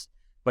capitalize,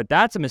 but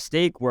that's a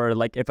mistake where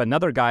like if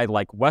another guy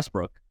like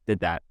Westbrook did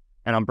that,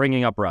 and I'm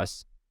bringing up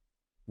Russ,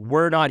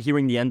 we're not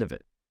hearing the end of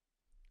it.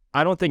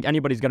 I don't think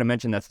anybody's going to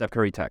mention that Steph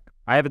Curry tech.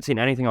 I haven't seen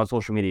anything on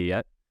social media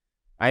yet.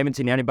 I haven't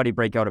seen anybody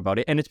break out about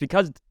it. And it's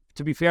because,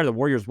 to be fair, the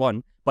Warriors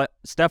won, but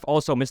Steph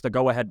also missed a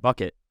go-ahead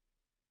bucket.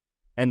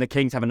 And the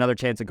Kings have another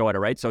chance to go at it,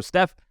 right? So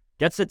Steph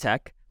gets the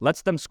tech,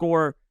 lets them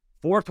score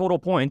 4 total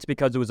points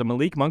because it was a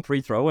Malik Monk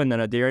free throw and then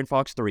a De'Aaron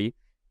Fox 3,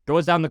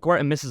 goes down the court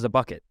and misses a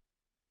bucket.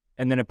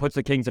 And then it puts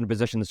the Kings in a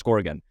position to score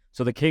again.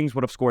 So the Kings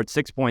would have scored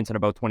 6 points in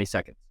about 20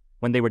 seconds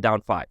when they were down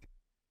 5.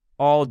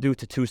 All due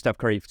to 2 Steph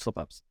Curry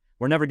slip-ups.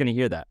 We're never going to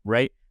hear that,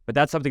 right? But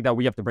that's something that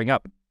we have to bring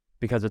up,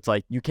 because it's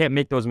like, you can't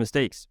make those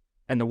mistakes.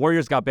 And the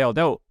Warriors got bailed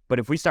out. But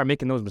if we start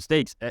making those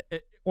mistakes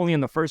only in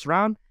the first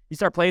round, You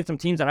start playing some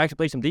teams that actually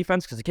play some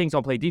defense because the Kings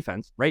don't play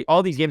defense, right?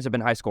 All these games have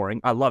been high scoring.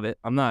 I love it.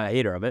 I'm not a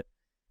hater of it.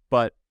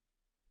 But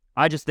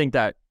I just think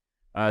that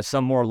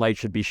some more light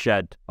should be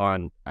shed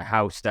on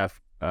how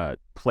Steph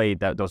played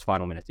those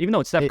final minutes. Even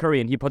though it's Steph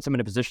Curry and he puts him in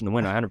a position to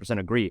win, I 100%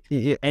 agree.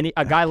 And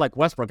a guy like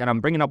Westbrook, and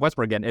I'm bringing up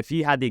Westbrook again, if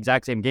he had the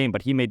exact same game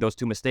but he made those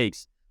 2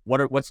 mistakes,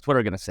 what's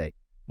Twitter going to say?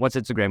 What's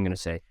Instagram going to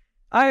say?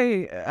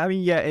 I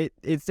mean, yeah,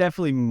 it's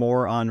definitely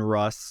more on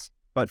Russ.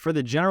 But for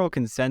the general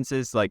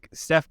consensus, like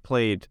Steph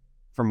played,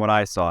 from what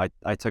I saw,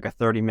 I took a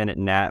 30-minute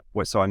nap,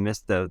 so I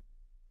missed a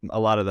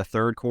lot of the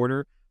third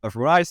quarter. But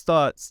from what I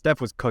saw,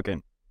 Steph was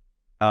cooking.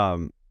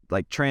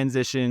 Like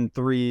transition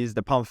threes,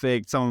 the pump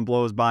fake, someone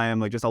blows by him,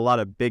 like just a lot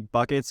of big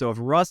buckets. So if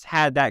Russ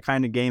had that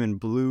kind of game and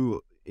blew,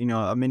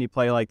 a mini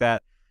play like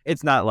that,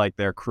 it's not like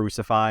they're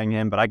crucifying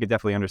him, but I could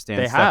definitely understand.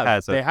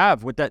 They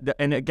have with that,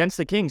 and against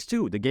the Kings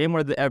too. The game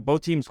where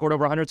both teams scored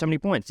over 170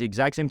 points, the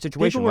exact same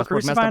situation. People were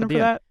crucifying him for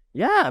that.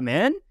 Yeah,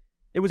 man.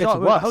 It was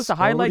all a host of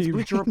highlights.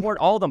 Bleacher Report,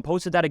 all of them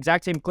posted that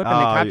exact same clip, and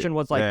the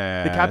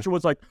caption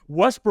was like,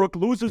 Westbrook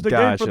loses the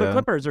game for the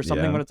Clippers or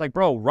something. But it's like,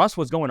 bro, Russ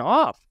was going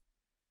off.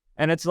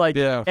 And it's like,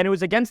 and it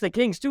was against the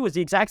Kings too. It was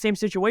the exact same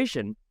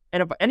situation.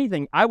 And if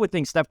anything, I would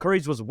think Steph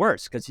Curry's was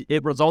worse because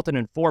it resulted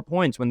in 4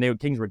 points when the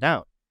Kings were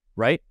down,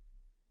 right?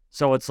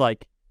 So it's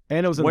like,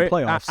 and it was in the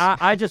playoffs.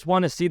 I just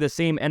want to see the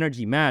same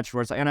energy match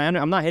where it's like, and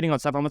I'm not hating on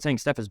Steph. I'm not saying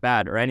Steph is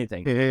bad or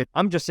anything.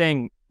 I'm just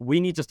saying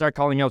we need to start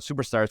calling out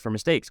superstars for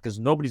mistakes because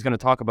nobody's going to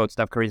talk about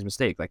Steph Curry's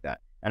mistake like that.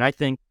 And I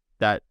think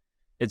that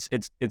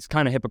it's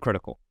kind of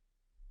hypocritical.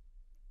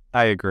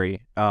 I agree.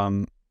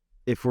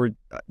 If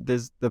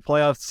there's the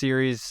playoff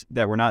series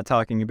that we're not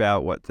talking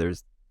about,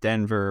 there's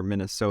Denver,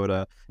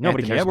 Minnesota.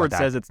 Nobody cares Edwards about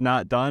that. Says it's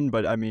not done,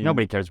 but I mean,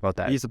 nobody cares about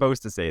that. He's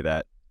supposed to say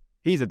that.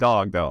 He's a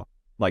dog, though.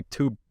 Like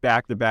 2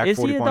 back-to-back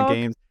 40-point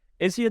games.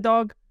 Is he a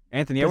dog?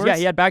 Anthony Edwards? Yeah,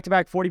 he had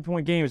back-to-back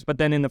 40-point games, but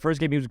then in the first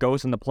game he was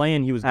ghost, and the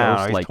play-in he was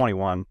ghost. He's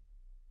 21.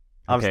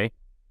 Okay.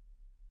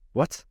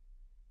 What?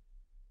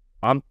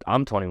 I'm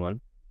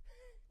 21.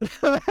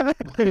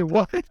 Wait,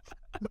 what?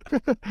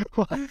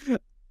 What?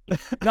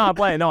 No, I'm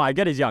playing. No, I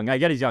get he's young.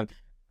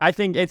 I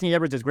think Anthony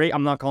Edwards is great.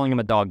 I'm not calling him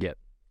a dog yet.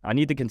 I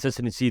need the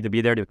consistency to be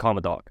there to call him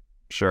a dog.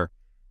 Sure.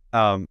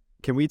 Can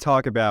we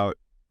talk about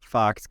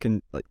Fox?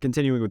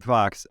 Continuing with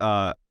Fox,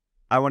 I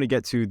want to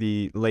get to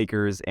the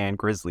Lakers and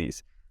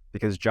Grizzlies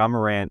because Ja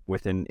Morant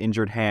with an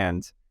injured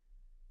hand,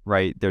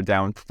 right? They're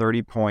down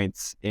 30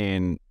 points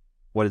in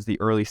what is the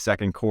early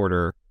second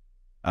quarter.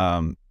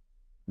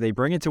 They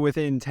bring it to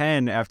within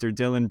 10 after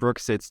Dylan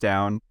Brooks sits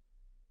down.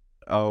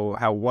 Oh,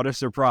 what a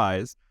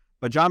surprise.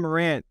 But Ja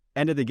Morant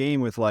ended the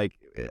game with I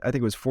think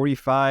it was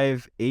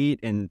 45, 8,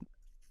 and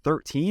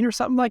 13 or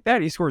something like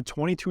that. He scored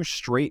 22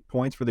 straight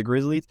points for the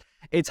Grizzlies.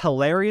 It's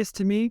hilarious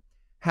to me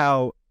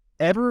how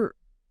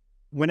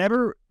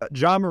whenever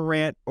Ja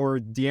Morant or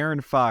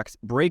De'Aaron Fox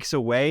breaks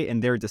away in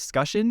their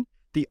discussion,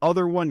 the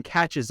other one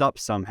catches up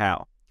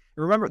somehow.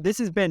 Remember, this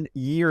has been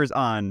years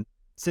on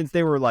since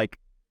they were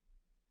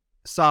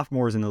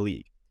sophomores in the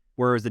league,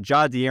 whereas the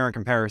Ja De'Aaron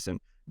comparison,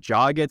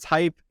 Ja gets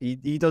hype,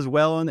 he does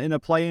well in a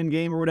play-in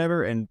game or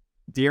whatever, and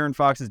De'Aaron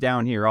Fox is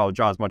down here. Oh,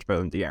 Ja's much better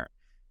than De'Aaron.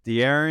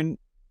 De'Aaron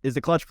is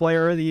the clutch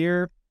player of the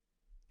year,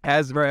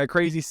 has a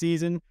crazy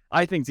season.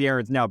 I think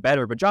De'Aaron's now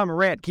better, but Ja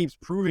Morant keeps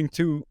proving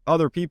to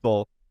other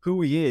people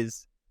who he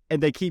is,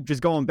 and they keep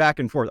just going back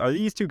and forth. Are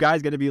these two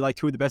guys going to be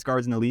 2 of the best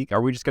guards in the league?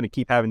 Are we just going to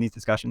keep having these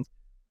discussions?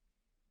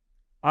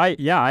 I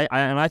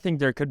think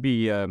there could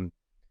be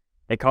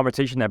a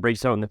conversation that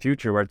breaks out in the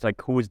future where it's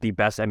who is the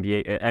best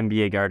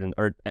NBA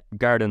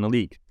guard in the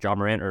league, Ja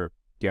Morant or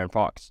De'Aaron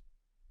Fox?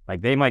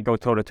 They might go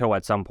toe to toe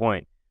at some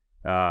point.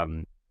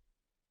 And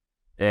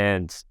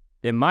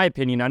in my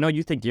opinion, I know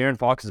you think De'Aaron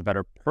Fox is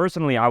better.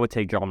 Personally, I would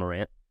take Ja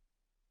Morant.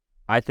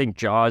 I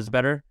think Ja is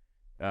better.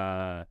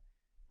 The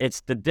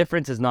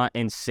difference is not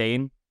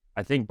insane.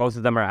 I think both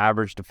of them are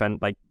average defend,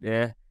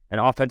 and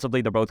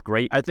offensively they're both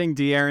great. I think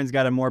De'Aaron's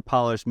got a more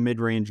polished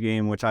mid-range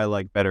game, which I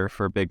like better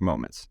for big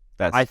moments.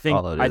 All it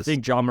is. I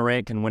think Ja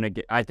Morant can win a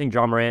game. I think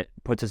Ja Morant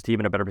puts his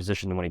team in a better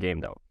position to win a game,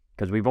 though,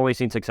 because we've only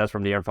seen success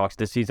from De'Aaron Fox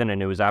this season,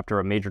 and it was after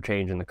a major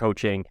change in the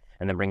coaching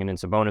and then bringing in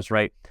Sabonis,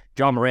 right?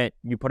 Ja Morant,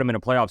 you put him in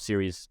a playoff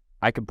series,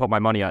 I could put my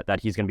money on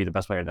that he's going to be the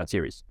best player in that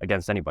series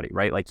against anybody,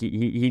 right?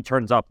 He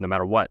turns up no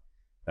matter what.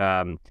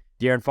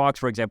 De'Aaron Fox,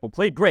 for example,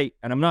 played great,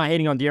 and I'm not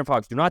hating on De'Aaron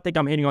Fox. Do not think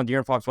I'm hating on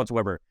De'Aaron Fox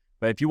whatsoever.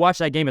 But if you watch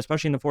that game,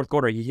 especially in the fourth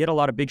quarter, he hit a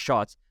lot of big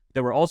shots.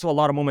 There were also a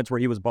lot of moments where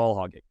he was ball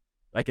hogging.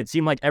 It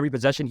seemed like every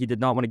possession he did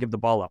not want to give the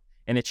ball up.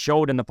 And it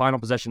showed in the final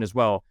possession as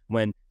well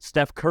when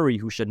Steph Curry,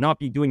 who should not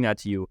be doing that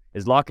to you,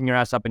 is locking your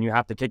ass up and you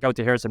have to kick out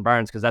to Harrison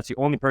Barnes because that's the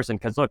only person.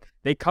 Because look,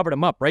 they covered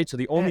him up, right? So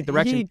the only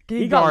direction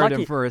he guarded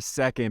him for a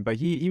second, but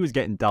he was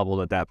getting doubled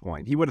at that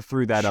point. He would have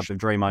threw that up if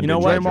Draymond. You know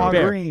what?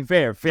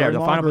 Fair. Draymond The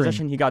final Green.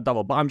 possession he got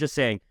doubled, but I'm just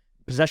saying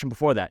possession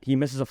before that he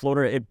misses a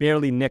floater. It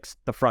barely nicks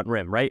the front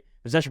rim, right?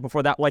 Possession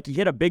before that, he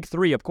hit a big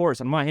three, of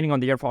course. I'm not hitting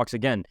on De'Aaron Fox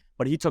again,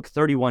 but he took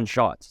 31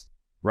 shots,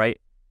 right?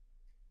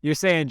 You're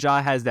saying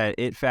Ja has that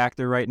it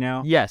factor right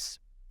now? Yes.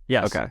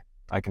 Okay,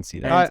 I can see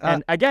that.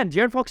 And again,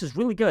 De'Aaron Fox is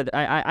really good.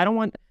 I don't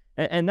want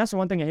And that's the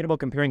one thing I hate about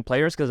comparing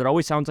players, because it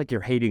always sounds like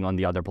you're hating on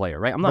the other player,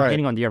 right? I'm not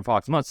hating on De'Aaron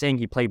Fox. I'm not saying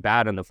he played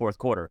bad in the fourth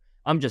quarter.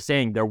 I'm just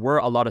saying there were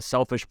a lot of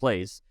selfish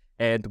plays.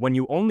 And when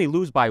you only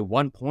lose by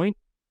 1 point,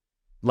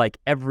 like,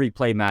 every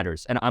play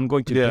matters. And I'm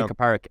going to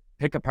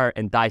pick apart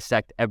and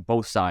dissect at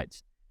both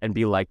sides and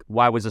be like,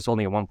 why was this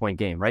only a 1 point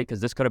game, right? Because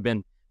this could have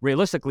been,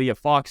 realistically, if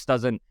Fox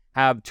doesn't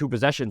have 2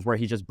 possessions where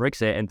he just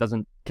bricks it and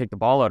doesn't kick the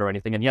ball out or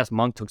anything. And yes,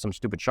 Monk took some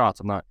stupid shots.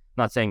 I'm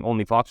not saying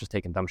only Fox was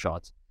taking dumb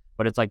shots,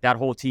 but it's like that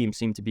whole team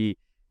seemed to be,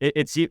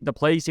 the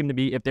plays seemed to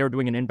be, if they were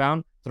doing an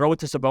inbound, throw it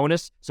to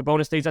Sabonis.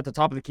 Sabonis stays at the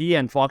top of the key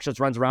and Fox just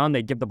runs around.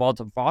 They give the ball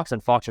to Fox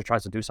and Fox just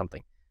tries to do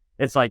something.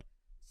 It's like,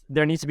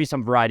 there needs to be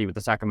some variety with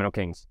the Sacramento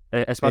Kings,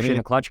 especially in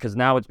the clutch, because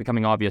now it's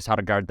becoming obvious how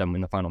to guard them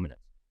in the final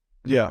minutes.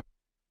 Yeah,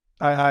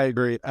 I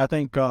agree. I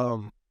think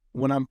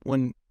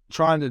when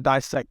trying to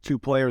dissect 2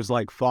 players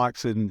like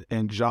Fox and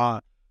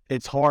Ja,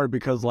 it's hard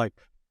because, like,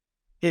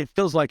 it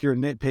feels like you're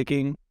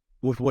nitpicking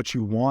with what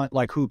you want.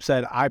 Like Hoop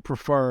said, I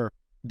prefer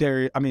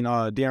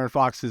De'Aaron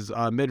Fox's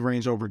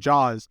mid-range over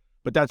Ja's,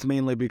 but that's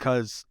mainly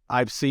because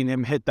I've seen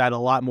him hit that a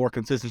lot more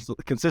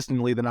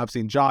consistently than I've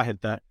seen Ja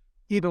hit that,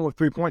 even with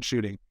 3-point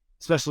shooting.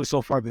 Especially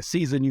so far this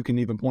season, you can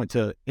even point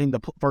to in the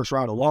first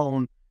round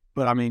alone.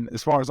 But, I mean,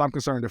 as far as I'm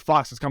concerned, if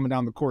Fox is coming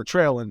down the court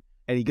trailing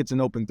and he gets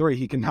an open 3,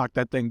 he can knock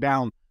that thing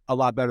down a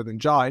lot better than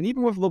Ja. And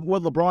even with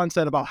what LeBron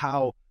said about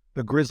how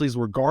the Grizzlies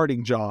were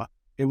guarding Ja,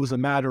 it was a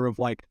matter of,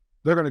 like,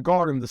 they're going to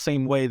guard him the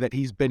same way that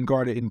he's been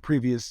guarded in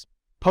previous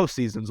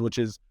postseasons, which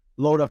is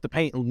load up the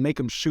paint and make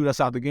him shoot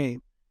us out the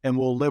game, and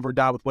we'll live or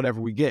die with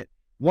whatever we get.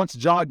 Once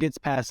Ja gets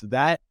past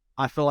that,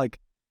 I feel like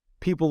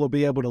people will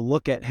be able to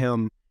look at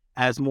him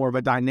as more of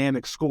a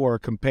dynamic scorer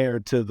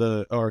compared between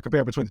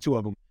the 2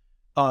 of them.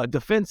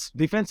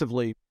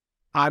 Defensively,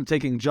 I'm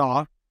taking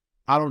Ja.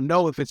 I don't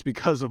know if it's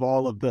because of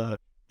all of the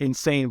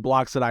insane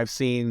blocks that I've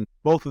seen.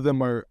 Both of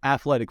them are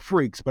athletic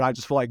freaks, but I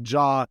just feel like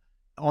Ja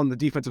on the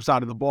defensive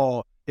side of the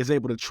ball is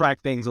able to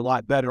track things a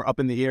lot better up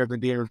in the air than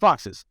De'Aaron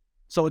Fox is.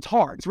 So it's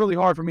hard. It's really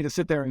hard for me to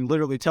sit there and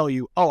literally tell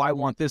you, oh, I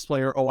want this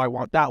player, oh, I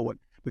want that one.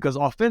 Because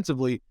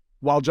offensively,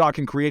 while Ja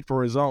can create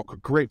for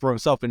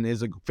himself and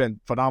is a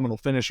phenomenal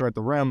finisher at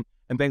the rim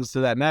and things to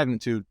that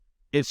magnitude,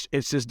 it's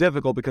just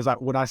difficult because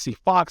when I see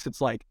Fox, it's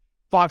like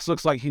Fox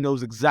looks like he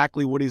knows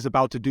exactly what he's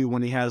about to do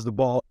when he has the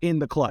ball in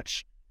the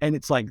clutch. And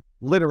it's like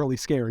literally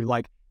scary.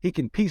 Like, he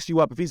can piece you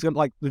up if he's going to,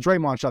 like the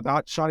Draymond shot,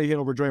 the shot he hit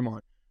over Draymond.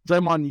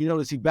 Draymond, you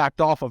notice he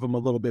backed off of him a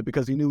little bit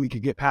because he knew he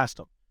could get past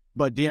him.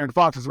 But De'Aaron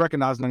Fox is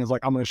recognizing and is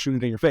like, I'm going to shoot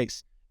it in your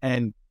face,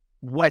 and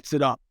wets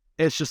it up.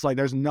 It's just like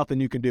there's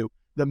nothing you can do.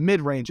 The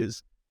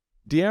mid-ranges,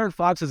 De'Aaron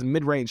Fox's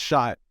mid-range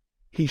shot,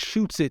 he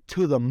shoots it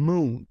to the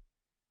moon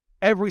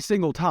every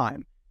single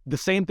time. The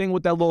same thing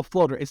with that little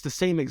floater. It's the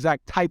same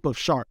exact type of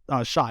shot,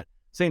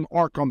 same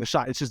arc on the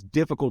shot. It's just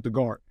difficult to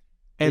guard.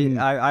 And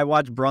I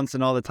watch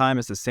Brunson all the time.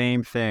 It's the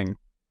same thing.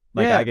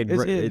 Like, yeah,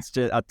 it's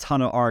just a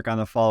ton of arc on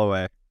the fall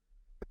away.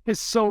 It's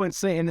so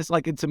insane. And it's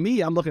like, and to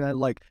me, I'm looking at it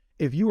like,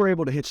 if you were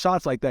able to hit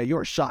shots like that,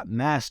 you're a shot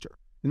master.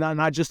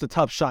 Not just a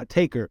tough shot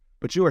taker,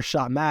 but you're a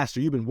shot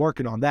master. You've been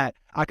working on that.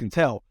 I can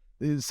tell.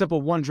 The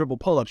simple 1-dribble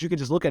pull-ups. You can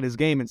just look at his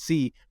game and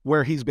see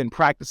where he's been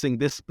practicing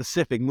this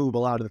specific move a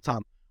lot of the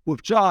time.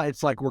 With Ja,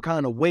 it's like we're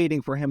kind of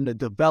waiting for him to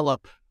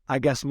develop, I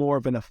guess, more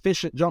of an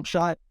efficient jump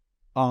shot,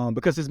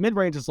 because his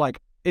mid-range is like,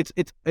 it's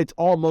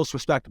almost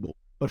respectable.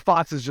 But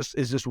Fox is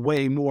just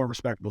way more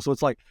respectable. So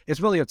it's like, it's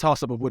really a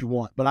toss-up of what you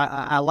want. But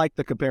I like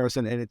the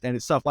comparison, and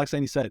it's stuff, like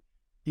Sandy said,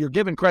 you're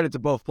giving credit to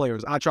both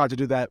players. I tried to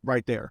do that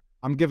right there.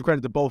 I'm giving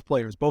credit to both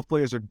players. Both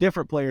players are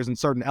different players in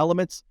certain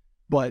elements,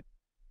 but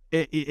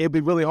it'd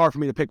be really hard for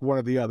me to pick one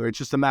or the other. It's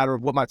just a matter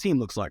of what my team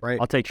looks like, right?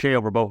 I'll take Shea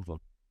over both of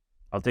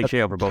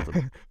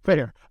them.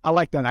 Fair. I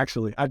like that,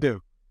 actually. I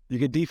do. You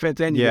get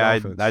defense and you get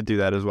offense. I do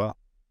that as well.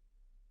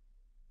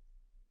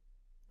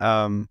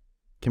 Can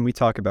we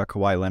talk about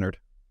Kawhi Leonard?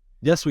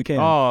 Yes, we can.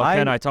 Oh,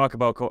 can I talk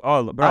about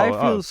I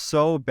feel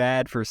so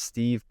bad for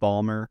Steve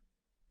Ballmer,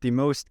 the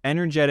most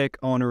energetic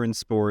owner in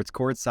sports,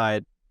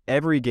 courtside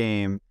every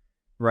game,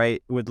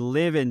 right?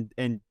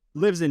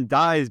 Lives and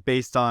dies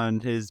based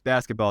on his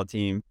basketball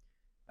team.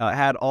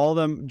 Had all of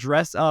them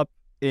dress up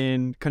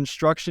in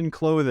construction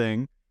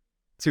clothing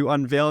to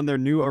unveil in their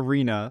new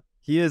arena.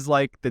 He is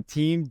like the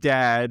team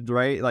dad,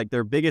 right? Like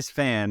their biggest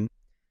fan.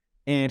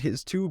 And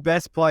his 2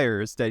 best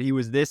players that he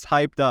was this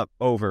hyped up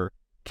over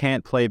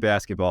can't play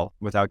basketball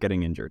without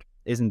getting injured.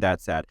 Isn't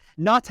that sad?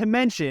 Not to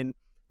mention,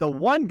 the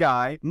one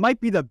guy might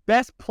be the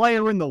best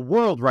player in the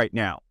world right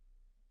now.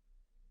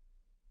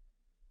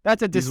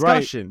 That's a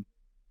discussion. Right.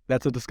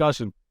 That's a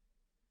discussion.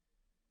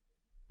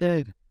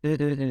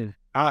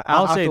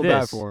 I'll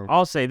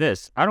say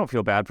this. I don't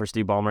feel bad for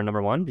Steve Ballmer,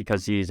 number one,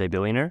 because he's a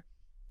billionaire.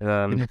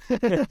 I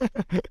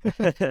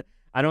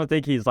don't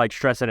think he's like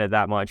stressing it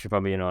that much, if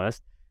I'm being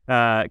honest,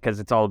 because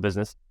it's all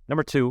business.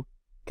 Number 2,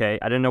 okay,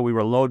 I didn't know we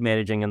were load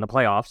managing in the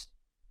playoffs.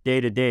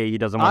 Day to day, he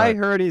doesn't want I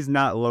heard he's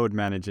not load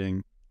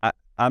managing.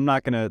 I'm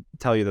not going to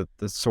tell you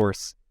the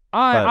source.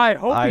 I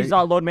hope he's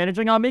not load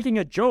managing. I'm making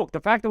a joke.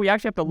 The fact that we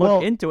actually have to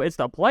look into it's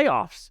the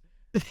playoffs.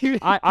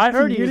 I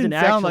heard he You was didn't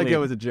an sound like actually it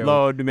was a joke.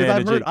 load 'Cause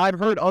managing. I've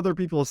heard other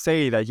people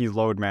say that he's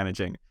load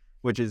managing,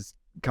 which is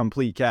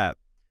complete cap.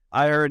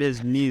 I heard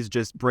his knees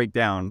just break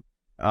down,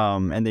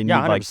 and they need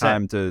Yeah, like 100%.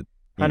 time to,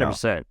 you know,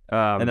 100%.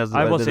 and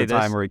I will there's say a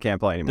time this: where he can't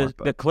play anymore.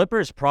 the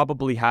Clippers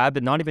probably have,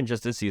 but not even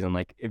just this season.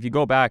 Like if you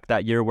go back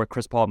that year where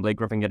Chris Paul and Blake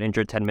Griffin get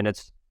injured 10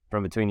 minutes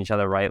from between each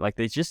other, right? Like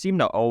they just seem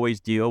to always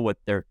deal with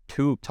their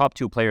top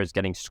two players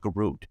getting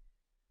screwed.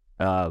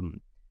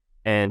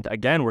 And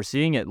again, we're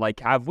seeing it.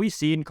 Like, have we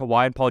seen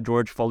Kawhi and Paul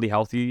George fully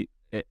healthy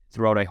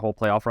throughout a whole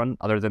playoff run,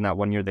 other than that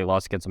 1 year they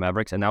lost against the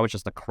Mavericks, and that was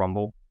just a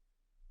crumble.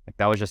 Like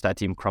that was just that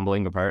team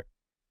crumbling apart.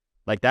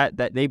 Like that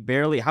they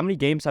barely. How many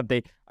games have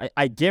they?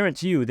 I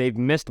guarantee you they've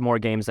missed more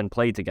games than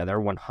played together.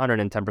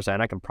 110%.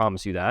 I can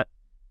promise you that.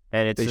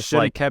 And it's They just should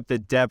have like kept the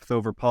depth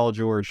over Paul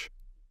George.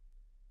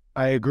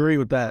 I agree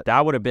with that.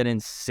 that would have been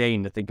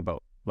insane to think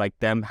about. Like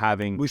them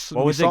having We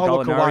what was it, saw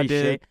what Gallinari, Kawhi Shea.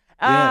 did.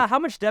 Yeah. How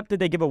much depth did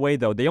they give away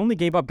though? They only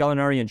gave up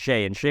Gallinari and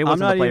Shea I'm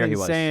wasn't not the player even he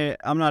was. saying.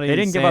 I'm not They even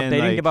didn't give saying. up. They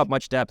didn't like, give up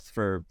much depth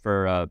for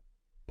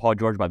Paul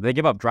George, but they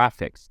gave up draft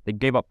picks. They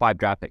gave up 5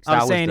 draft picks.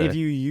 I'm saying if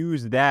you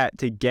use that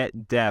to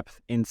get depth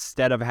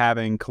instead of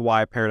having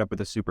Kawhi paired up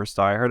with a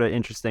superstar. I heard an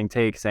interesting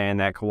take saying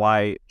that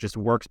Kawhi just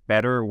works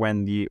better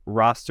when the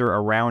roster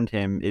around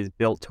him is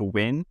built to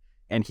win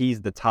and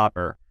he's the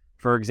topper.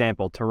 For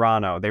example,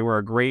 Toronto, they were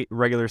a great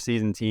regular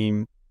season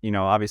team. You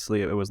know,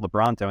 obviously it was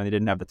LeBronto and they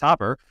didn't have the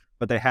topper,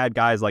 but they had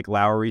guys like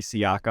Lowry,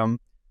 Siakam,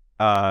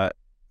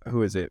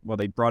 who is it? Well,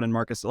 they brought in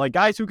Marcus, like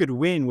guys who could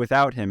win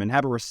without him and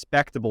have a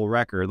respectable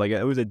record. Like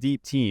it was a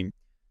deep team,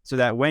 so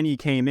that when he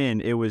came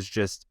in, it was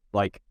just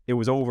like it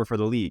was over for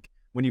the league.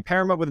 When you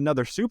pair him up with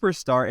another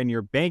superstar and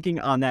you're banking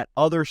on that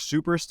other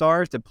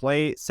superstar to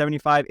play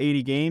 75,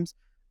 80 games,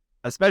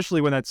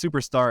 especially when that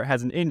superstar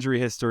has an injury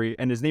history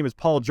and his name is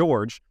Paul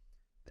George,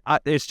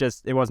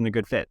 it wasn't a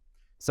good fit.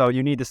 So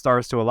you need the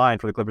stars to align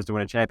for the Clippers to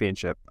win a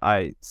championship.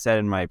 I said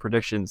in my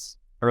predictions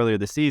earlier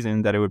this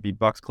season that it would be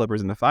Bucks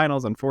Clippers in the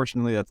finals.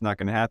 Unfortunately, that's not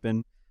going to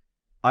happen.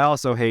 I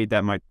also hate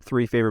that my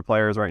 3 favorite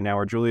players right now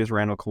are Julius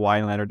Randle,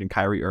 Kawhi Leonard, and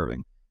Kyrie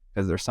Irving,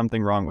 because there's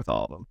something wrong with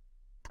all of them.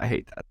 I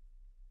hate that.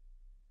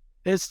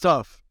 It's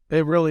tough.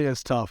 It really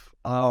is tough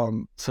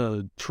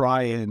to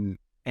try and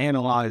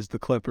analyze the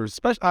Clippers.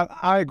 Especially,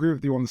 I agree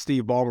with you on the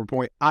Steve Ballmer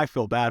point. I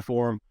feel bad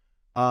for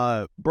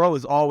him. Bro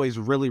is always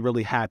really,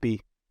 really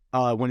happy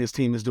when his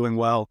team is doing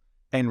well,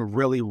 and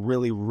really,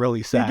 really,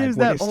 really sad. He gives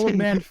when that his old team-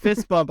 man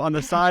fist bump on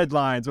the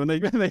sidelines when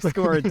they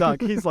score a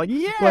dunk. He's like,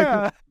 yeah.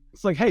 Like,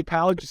 it's like, hey,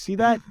 pal, did you see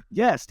that?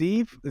 Yeah,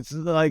 Steve. It's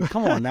like,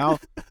 come on now.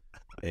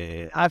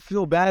 I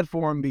feel bad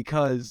for him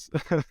because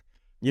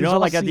You know,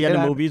 like at the end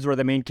of that- movies where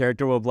the main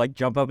character will like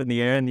jump up in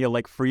the air and he'll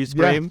like freeze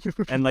frame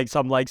and like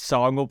some like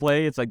song will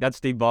play. It's like that's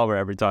Steve Ballmer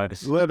every time.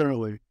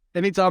 Literally.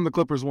 Anytime the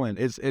Clippers win,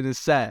 it is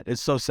sad.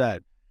 It's so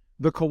sad.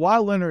 The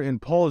Kawhi Leonard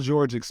and Paul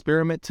George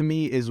experiment to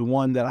me is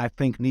one that I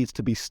think needs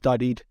to be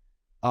studied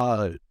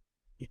 20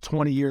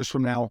 years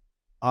from now.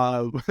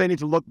 They need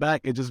to look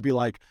back and just be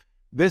like,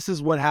 this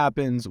is what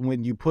happens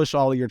when you push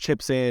all of your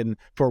chips in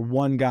for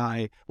one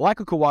guy, like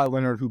a Kawhi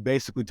Leonard who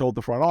basically told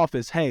the front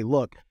office, hey,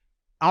 look,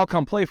 I'll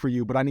come play for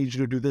you, but I need you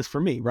to do this for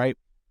me, right?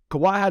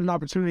 Kawhi had an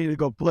opportunity to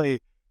go play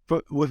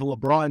with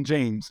LeBron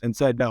James and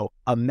said, no,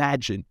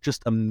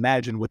 just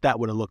imagine what that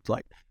would have looked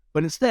like.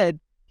 But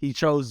instead, he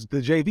chose the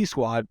JV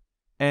squad,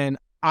 and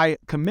I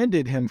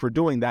commended him for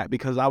doing that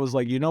because I was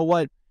like, you know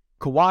what?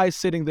 Kawhi's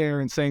sitting there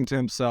and saying to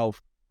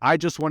himself, I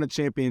just won a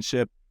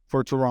championship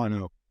for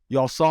Toronto.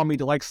 Y'all saw me,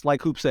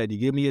 like Hoop said, you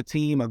give me a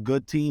team, a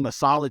good team, a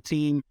solid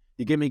team.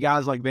 You give me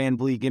guys like Van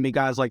Vliet, give me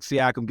guys like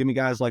Siakam, give me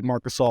guys like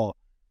Marc Gasol,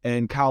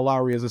 and Kyle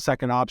Lowry as a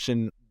second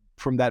option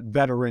from that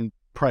veteran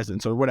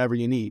presence or whatever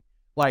you need.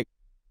 Like,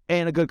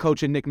 and a good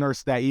coach in Nick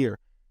Nurse that year.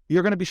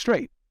 You're going to be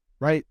straight,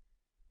 right?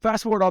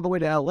 Fast forward all the way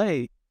to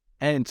LA,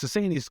 and to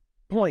Sandy's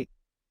point,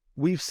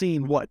 we've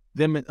seen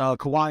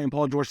Kawhi and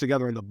Paul George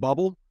together in the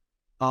bubble.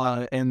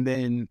 And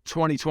then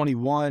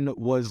 2021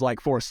 was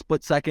like for a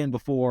split second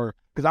before,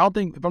 because I don't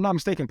think, if I'm not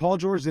mistaken, Paul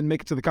George didn't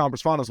make it to the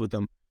conference finals with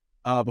them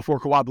before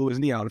Kawhi blew his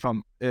knee out, if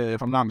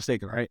I'm not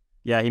mistaken, right?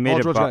 Yeah, he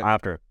made it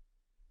after.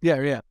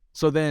 Yeah.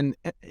 So then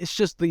it's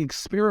just the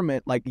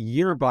experiment, like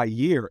year by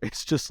year.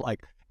 It's just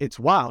like, it's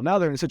wild. Now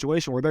they're in a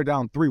situation where they're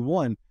down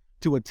 3-1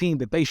 to a team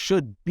that they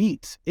should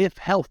beat if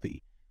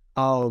healthy.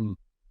 And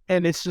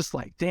it's just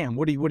like, damn,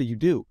 what do you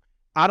do?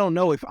 I don't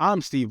know if I'm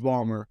Steve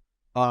Ballmer.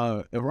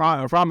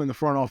 If I'm in the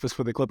front office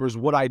for the Clippers,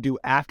 what I do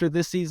after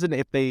this season,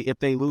 if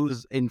they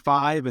lose in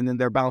 5 and then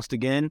they're bounced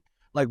again,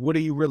 like what do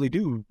you really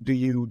do? Do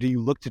you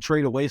look to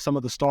trade away some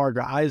of the star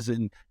guys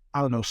and,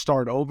 I don't know,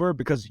 start over?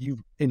 Because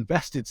you've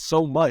invested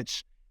so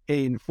much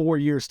in 4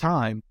 years'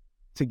 time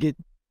to get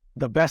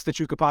the best that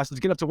you could possibly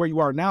get up to where you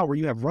are now, where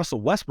you have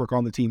Russell Westbrook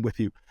on the team with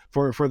you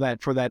for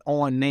that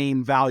on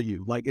name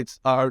value, like it's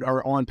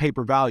or on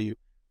paper value.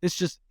 It's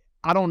just,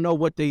 I don't know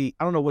what they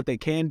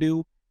can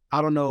do.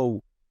 I don't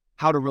know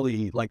how to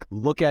really like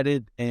look at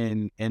it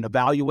and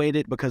evaluate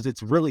it, because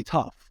it's really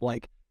tough.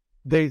 Like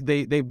they've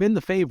been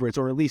the favorites,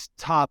 or at least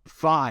top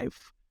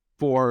 5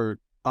 for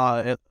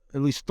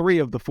at least 3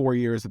 of the 4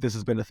 years that this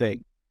has been a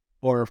thing,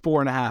 or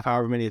 4.5,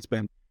 however many it's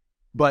been.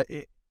 But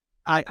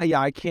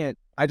I can't.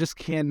 I just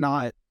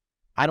cannot.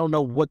 I don't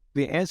know what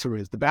the answer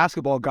is. The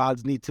basketball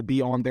gods need to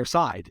be on their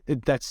side.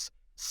 That's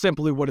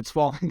simply what it's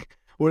falling,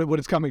 what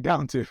it's coming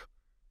down to.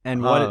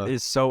 And what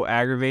is so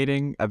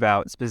aggravating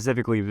about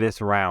specifically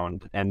this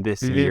round and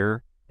this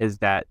year is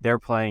that they're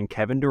playing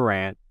Kevin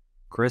Durant,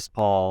 Chris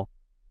Paul,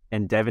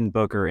 and Devin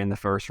Booker in the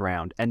first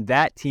round. And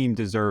that team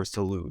deserves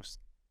to lose.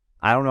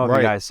 I don't know if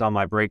you guys saw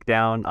my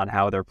breakdown on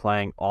how they're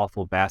playing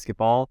awful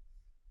basketball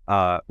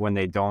when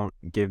they don't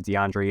give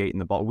DeAndre Ayton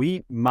the ball.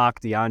 We mock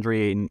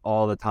DeAndre Ayton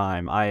all the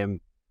time.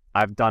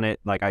 I've done it.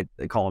 Like, I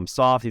call him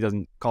soft. He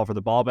doesn't call for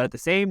the ball. But at the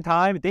same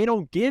time, they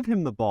don't give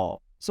him the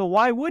ball. So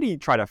why would he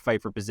try to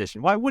fight for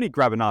position? Why would he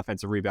grab an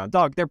offensive rebound?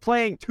 Dog, they're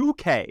playing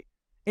 2K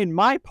in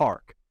my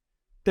park.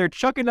 They're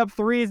chucking up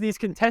threes, these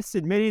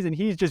contested middies, and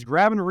he's just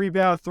grabbing a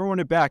rebound, throwing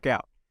it back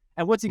out.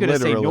 And what's he going to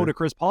say no to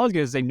Chris Paul? He's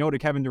going to say no to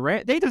Kevin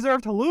Durant. They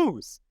deserve to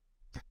lose.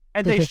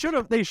 And they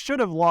should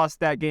have lost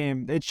that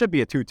game. It should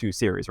be a 2-2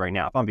 series right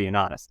now, if I'm being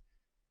honest.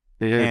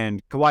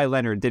 And Kawhi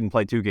Leonard didn't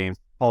play 2 games.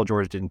 Paul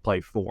George didn't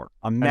play 4.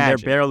 Imagine. And they're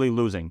barely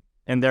losing.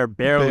 And they're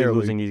barely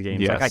losing these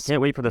games. Yes. Like, I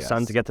can't wait for the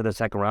Suns to get to the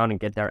second round and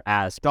get their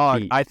ass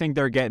Dog, beat. I think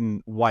they're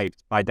getting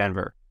wiped by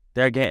Denver.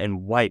 They're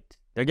getting wiped.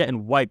 They're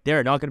getting wiped.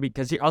 They're not going to be...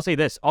 Because I'll say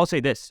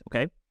this,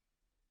 okay?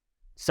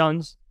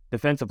 Suns,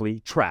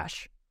 defensively,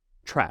 trash,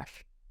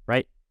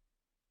 right?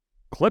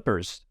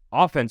 Clippers,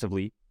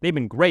 offensively, they've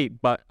been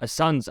great, but the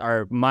Suns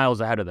are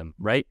miles ahead of them,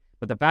 right?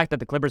 But the fact that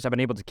the Clippers have been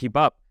able to keep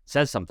up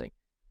says something.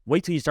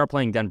 Wait till you start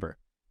playing Denver.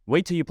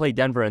 Wait till you play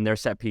Denver in their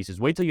set pieces.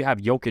 Wait till you have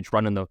Jokic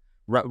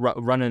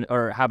running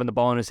or having the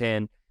ball in his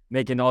hand,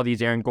 making all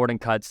these Aaron Gordon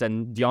cuts,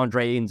 and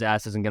DeAndre Ayton's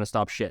ass isn't going to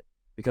stop shit.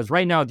 Because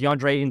right now,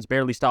 DeAndre Ayton's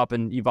barely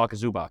stopping Ivica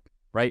Zubac,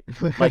 right?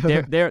 Like,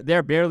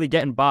 they're barely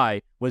getting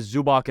by with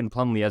Zubac and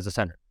Plumlee as the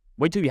center.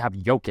 Wait till you have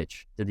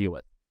Jokic to deal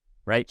with,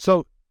 right?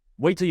 So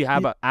wait till you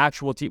have an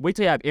actual team. Wait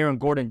till you have Aaron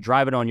Gordon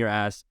driving on your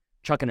ass,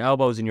 chucking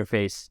elbows in your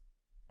face,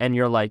 and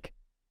you're like,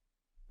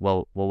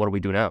 well, what do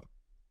we do now,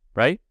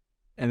 right?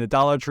 And the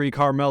Dollar Tree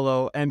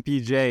Carmelo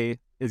MPJ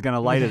is going to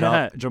light it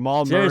up.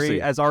 Jamal Murray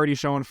has already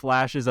shown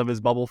flashes of his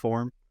bubble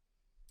form.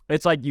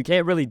 It's like you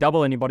can't really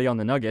double anybody on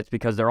the Nuggets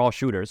because they're all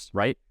shooters,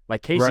 right?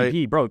 Like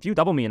KCP, bro, if you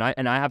double me and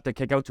I have to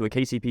kick out to a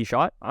KCP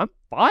shot, I'm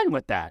fine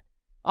with that.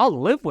 I'll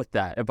live with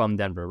that if I'm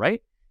Denver,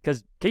 right?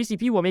 Because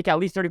KCP will make at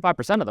least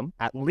 35% of them,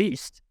 at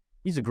least.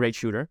 He's a great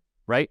shooter,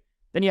 right?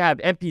 Then you have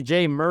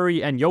MPJ,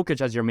 Murray, and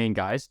Jokic as your main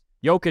guys.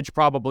 Jokic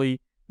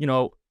probably,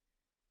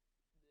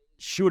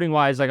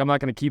 shooting-wise, like, I'm not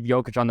going to keep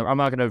Jokic on I'm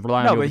not going to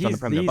rely on Jokic on the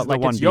perimeter. But,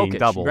 like, it's Jokic,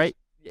 doubled, right?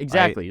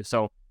 Exactly. Right?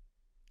 So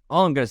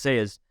all I'm going to say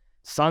is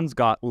Suns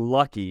got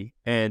lucky,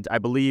 and I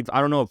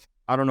don't know if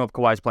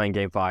Kawhi's playing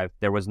Game 5.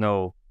 There was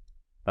no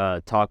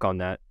talk on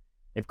that.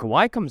 If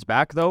Kawhi comes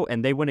back, though,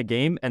 and they win a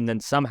game, and then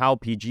somehow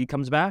PG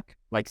comes back,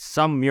 like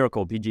some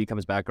miracle PG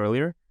comes back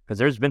earlier, because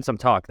there's been some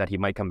talk that he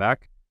might come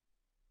back,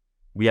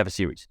 we have a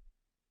series.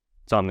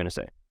 That's all I'm going to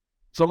say.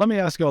 So let me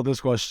ask y'all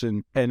this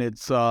question, and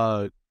it's,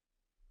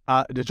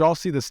 did y'all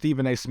see the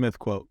Stephen A. Smith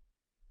quote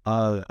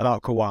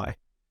about Kawhi?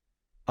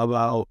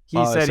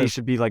 He said he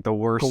should be like the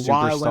worst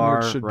Kawhi superstar,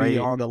 Leonard should right? be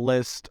on the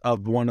list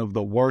of one of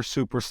the worst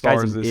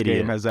superstars this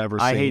game has ever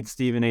seen. I hate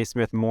Stephen A.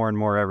 Smith more and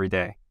more every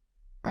day.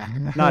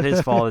 Not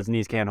his fault his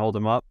knees can't hold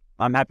him up.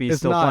 I'm happy he's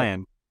still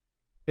playing.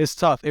 It's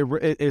tough.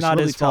 It's not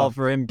really his fault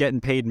for him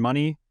getting paid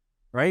money,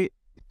 right?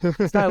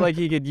 It's not like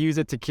he could use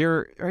it to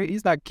cure, right?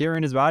 He's not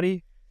curing his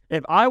body.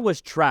 If I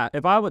was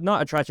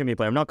not a trash NBA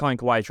player, I'm not calling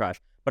Kawhi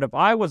trash, but if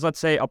I was, let's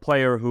say, a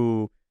player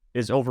who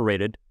is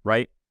overrated,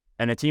 right?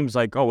 And a team's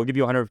like, oh, we'll give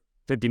you $150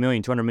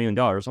 million, $200 million.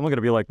 I'm not going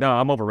to be like, no,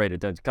 I'm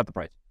overrated. Cut the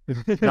price.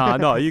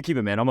 No, you keep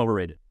it, man. I'm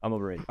overrated.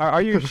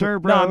 Are you sure,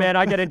 bro? No, man,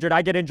 I get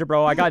injured,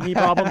 bro. I got knee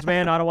problems,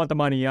 man. I don't want the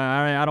money.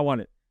 I don't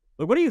want it.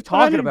 Look, what are you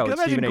talking about with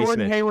Stephen A. Smith?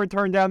 Gordon Hayward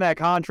turned down that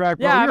contract,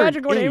 bro. Yeah,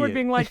 imagine Gordon Hayward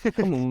being like,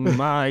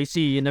 I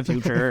see in the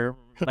future.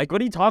 Like,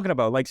 what are you talking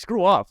about? Like,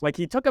 screw off. Like,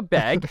 he took a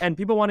bag, and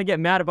people want to get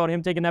mad about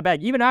him taking that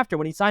bag. Even after,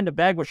 when he signed a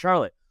bag with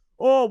Charlotte.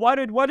 Oh, why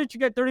did you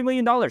get $30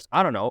 million?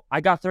 I don't know.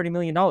 I got $30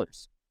 million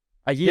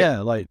a year. Yeah,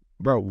 like,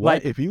 bro, what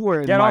like, if you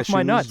were in get my off my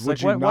shoes, nuts?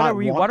 Like, what are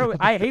we?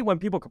 I hate when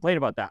people complain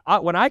about that.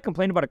 When I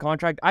complain about a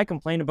contract, I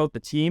complain about the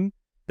team,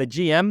 the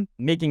GM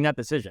making that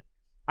decision.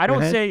 I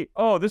don't say,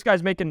 oh, this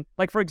guy's making,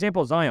 like, for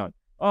example, Zion.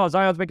 Oh,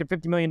 Zion's making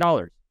 $50 million.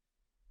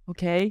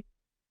 Okay.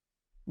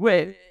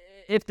 Wait,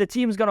 if the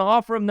team's going to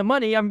offer him the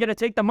money, I'm going to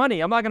take the money.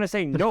 I'm not going to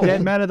say no.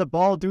 Get mad at the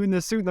ball doing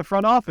the suit in the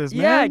front office,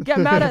 man. Yeah, get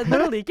mad at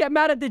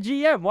the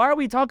GM. Why are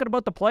we talking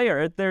about the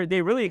player?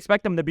 They really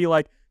expect him to be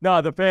like,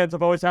 nah, the fans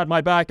have always had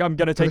my back. I'm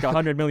going to take a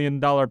 $100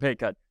 million pay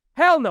cut.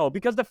 Hell no,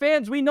 because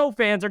we know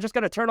fans are just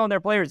going to turn on their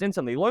players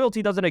instantly.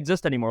 Loyalty doesn't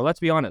exist anymore, let's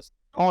be honest.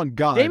 On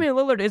God. Damian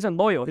Lillard isn't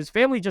loyal. His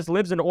family just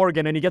lives in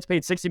Oregon and he gets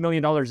paid $60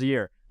 million a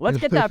year. Let's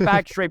get that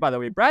fact straight, by the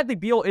way. Bradley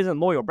Beal isn't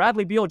loyal.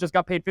 Bradley Beal just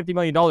got paid $50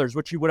 million,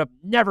 which he would have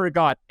never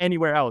got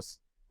anywhere else,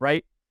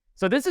 right?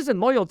 So this isn't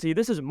loyalty,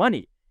 this is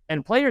money.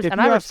 And players,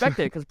 and I respect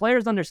it because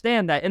players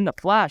understand that in the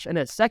flash, in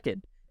a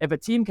second, If a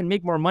team can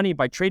make more money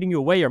by trading you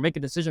away or make a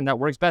decision that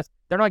works best,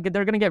 they're going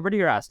to get rid of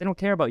your ass. They don't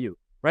care about you,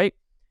 right?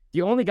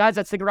 The only guys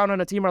that stick around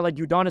on a team are like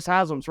Udonis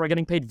Haslam's, who are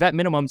getting paid vet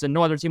minimums and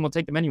no other team will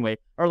take them anyway.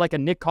 Or like a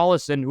Nick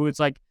Collison, who it's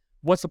like,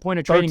 what's the point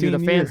of trading you? The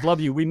fans love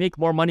you. We make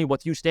more money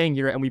with you staying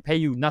here and we pay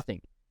you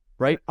nothing,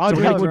 right? That's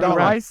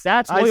loyalty. I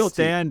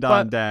stand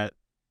on that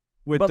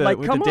with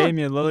the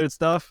Damian Lillard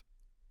stuff.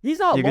 He's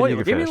not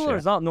loyal. Damian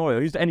Lillard's not loyal.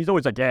 He's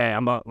always like, yeah,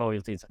 I'm not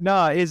loyal.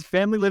 No, his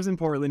family lives in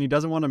Portland. He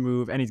doesn't want to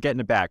move, and he's getting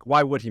it back.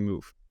 Why would he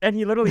move? And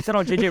he literally said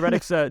on JJ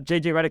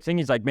Redick's thing,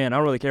 he's like, man, I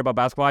don't really care about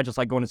basketball. I just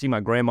like going to see my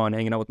grandma and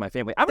hanging out with my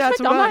family. I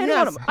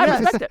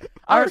respect it.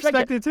 I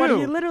respect it too. But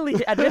he literally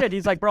admitted,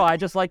 he's like, bro,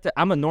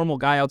 I'm a normal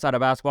guy outside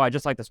of basketball. I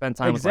just like to spend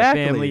time with my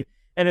family.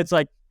 And it's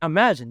like,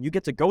 imagine you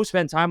get to go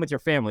spend time with your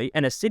family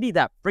in a city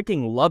that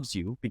freaking loves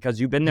you because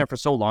you've been there for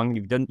so long.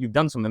 You've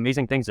done some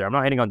amazing things there. I'm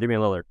not hating on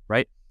Damian Lillard,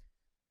 right?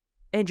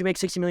 And you make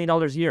 $60 million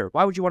a year.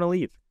 Why would you want to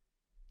leave?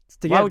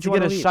 To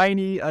get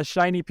a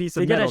shiny piece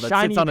of metal that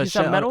sits on a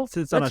shelf.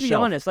 Let's be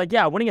honest. Like,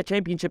 yeah, winning a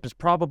championship is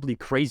probably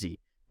crazy.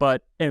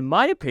 But in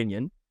my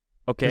opinion,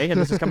 okay,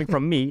 and this is coming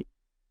from me,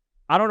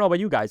 I don't know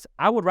about you guys.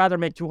 I would rather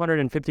make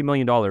 $250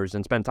 million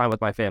and spend time with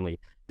my family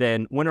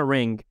than win a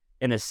ring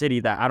in a city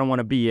that I don't want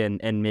to be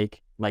in and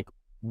make like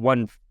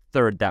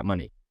 1/3 that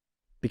money.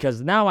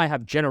 Because now I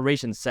have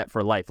generations set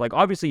for life. Like,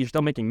 obviously, you're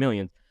still making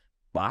millions.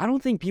 But I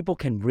don't think people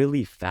can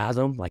really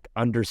fathom, like,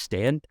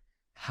 understand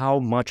how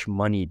much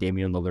money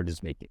Damian Lillard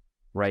is making,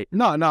 right?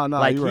 No.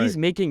 Like, he's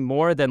making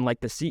more than, like,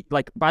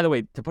 by the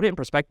way, to put it in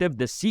perspective,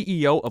 the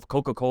CEO of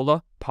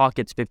Coca-Cola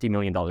pockets $50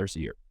 million a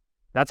year.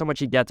 That's how much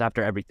he gets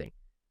after everything.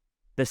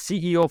 The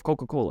CEO of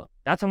Coca-Cola,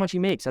 that's how much he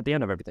makes at the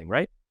end of everything,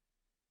 right?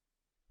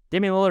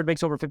 Damian Lillard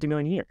makes over $50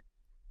 million a year.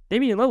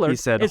 Damian Lillard he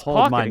said, is hold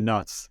pocketing. my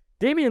nuts.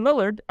 Damian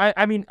Lillard,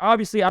 I mean,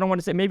 obviously, I don't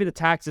want to say maybe the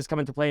taxes come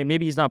into play and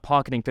maybe he's not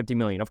pocketing $50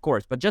 million, of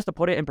course. But just to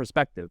put it in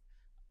perspective,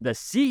 the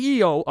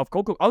CEO of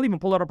Coca-Cola, I'll even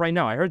pull it up right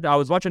now. I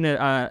was watching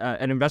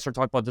an investor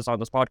talk about this on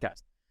this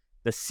podcast.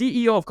 The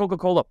CEO of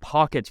Coca-Cola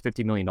pockets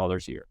 $50 million a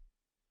year.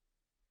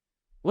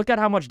 Look at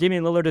how much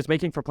Damian Lillard is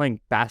making for playing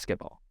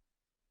basketball.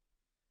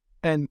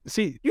 And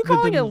see, you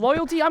calling it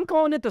loyalty? I'm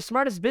calling it the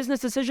smartest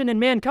business decision in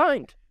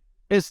mankind.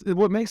 It's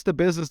what makes the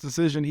business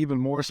decision even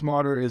more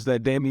smarter is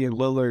that Damian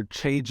Lillard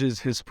changes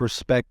his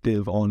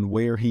perspective on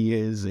where he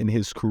is in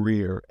his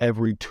career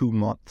every 2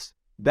 months.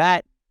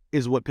 That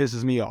is what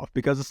pisses me off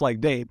because it's like,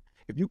 Dave,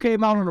 if you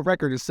came out on the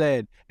record and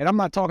said, and I'm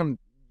not talking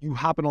you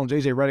hopping on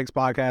JJ Redick's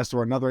podcast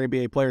or another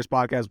NBA player's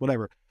podcast,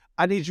 whatever.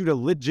 I need you to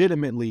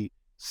legitimately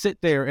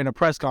sit there in a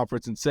press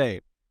conference and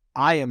say,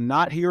 I am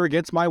not here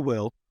against my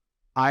will.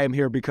 I am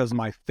here because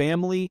my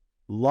family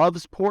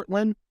loves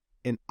Portland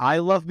and I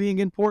love being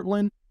in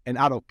Portland. And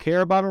I don't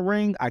care about a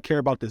ring. I care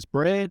about this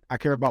bread. I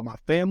care about my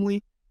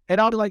family. And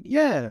I'll be like,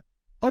 yeah,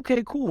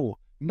 okay, cool.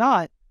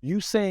 Not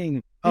you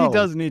saying, he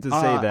does need to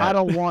say that. I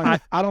don't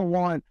want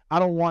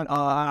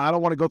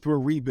to go through a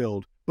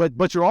rebuild.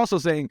 But you're also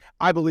saying,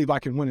 I believe I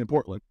can win in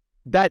Portland.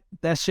 That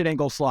shit ain't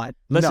gonna slide.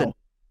 Listen,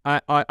 no.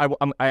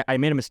 I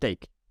made a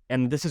mistake,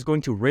 and this is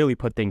going to really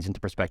put things into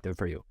perspective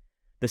for you.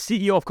 The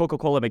CEO of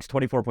Coca-Cola makes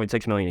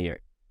 $24.6 million a year.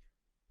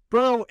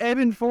 Bro,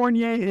 Evan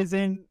Fournier is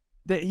in.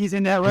 He's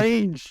in that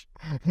range.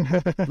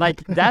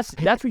 Like, that's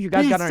what you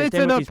guys got to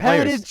understand with these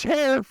players. He sits in a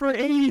padded chair for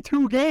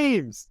 82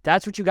 games.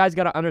 That's what you guys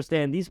got to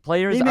understand. These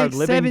players are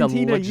living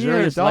the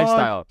luxurious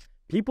lifestyle.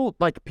 People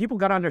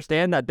got to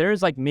understand that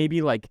there's like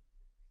maybe like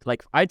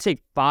I'd say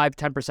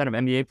 5-10% of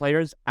NBA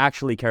players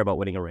actually care about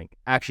winning a ring,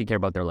 actually care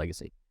about their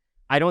legacy.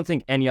 I don't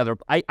think any other.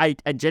 I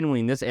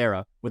genuinely in this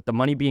era with the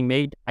money being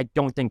made, I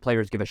don't think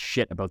players give a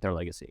shit about their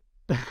legacy.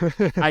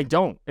 I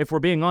don't. If we're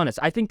being honest,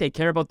 I think they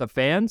care about the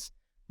fans.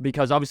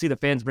 Because obviously the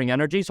fans bring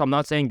energy, so I'm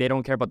not saying they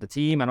don't care about the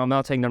team, and I'm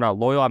not saying they're not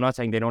loyal. I'm not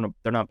saying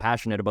they're not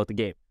passionate about the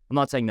game. I'm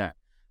not saying that,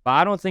 but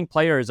I don't think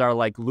players are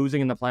like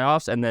losing in the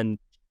playoffs and then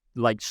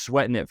like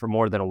sweating it for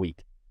more than a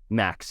week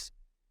max,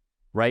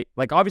 right?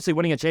 Like obviously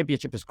winning a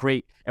championship is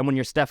great, and when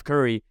you're Steph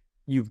Curry,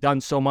 you've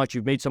done so much,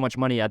 you've made so much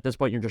money. At this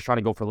point, you're just trying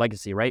to go for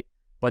legacy, right?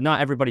 But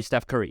not everybody's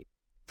Steph Curry.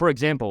 For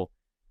example,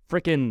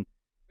 freaking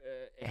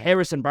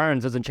Harrison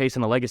Barnes isn't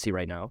chasing a legacy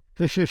right now,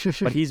 but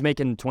he's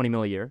making $20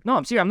 million a year. No,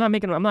 I'm serious. I'm not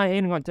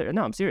hating on.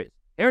 No, I'm serious.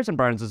 Harrison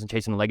Barnes isn't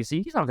chasing a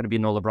legacy. He's not going to be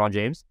no LeBron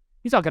James.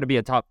 He's not going to be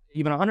a top,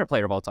 even 100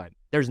 player of all time.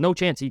 There's no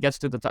chance he gets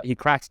to the top. He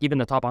cracks even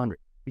the top 100.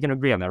 We can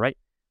agree on that, right?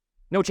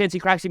 No chance he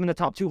cracks even the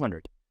top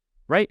 200,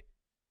 right?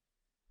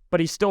 But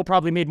he's still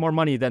probably made more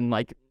money than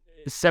like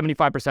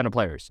 75% of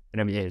players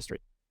in NBA history.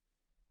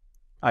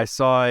 I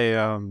saw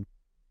the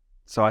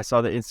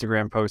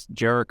Instagram post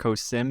Jericho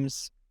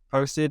Sims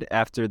posted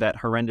after that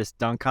horrendous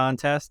dunk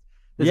contest.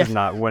 This is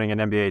not winning an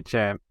NBA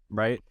champ,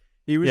 right?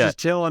 He was just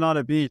chilling on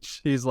a beach.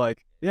 He's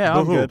like, yeah,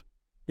 I'm good.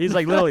 He's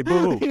like, literally,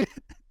 boo-hoo.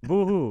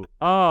 Boo-hoo.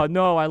 Oh,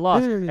 no, I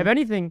lost. If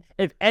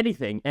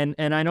anything, and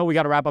I know we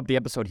got to wrap up the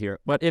episode here,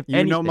 but if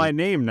anything, you know my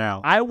name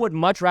now. I would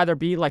much rather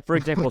be like, for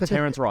example,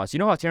 Terrence Ross. You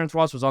know how Terrence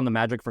Ross was on the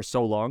Magic for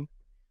so long?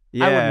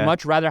 Yeah. I would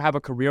much rather have a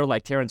career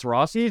like Terrence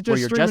Ross, where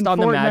you're just on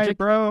the Fortnite, Magic,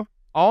 bro.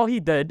 All he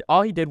did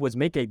was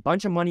make a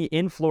bunch of money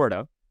in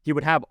Florida, he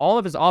would have all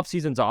of his off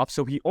seasons off.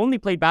 So he only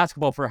played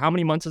basketball for how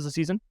many months as a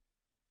season?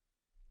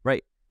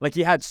 Right. Like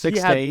he had 6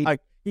 to 8.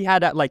 He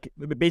had like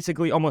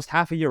basically almost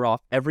half a year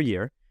off every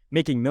year,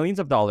 making millions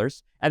of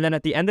dollars. And then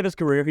at the end of his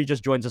career, he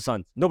just joins the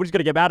Suns. Nobody's going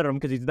to get mad at him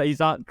because he's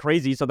not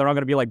crazy. So they're not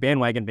going to be like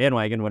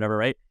bandwagon, whatever,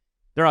 right?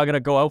 They're all going to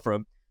go out for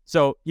him.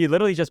 So he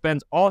literally just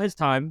spends all his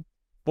time,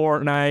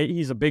 Fortnite.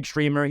 He's a big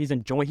streamer.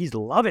 He's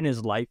loving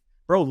his life.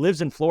 Bro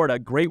lives in Florida,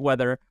 great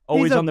weather,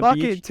 always on the beach.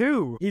 He's a bucket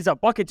too. He's a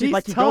bucket too. He's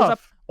like he tough. goes up.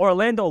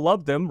 Orlando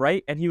loved him,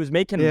 right? And he was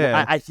making,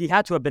 he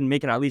had to have been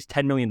making at least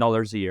 $10 million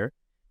a year.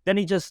 Then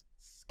he just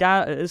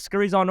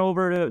scurries on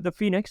over to the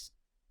Phoenix,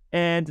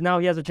 and now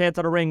he has a chance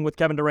at a ring with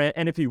Kevin Durant.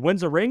 And if he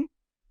wins a ring,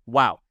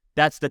 wow,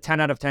 that's the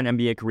 10 out of 10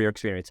 NBA career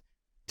experience.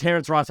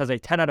 Terrence Ross has a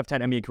 10 out of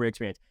 10 NBA career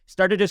experience.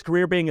 Started his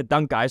career being a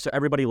dunk guy, so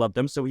everybody loved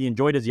him. So he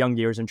enjoyed his young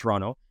years in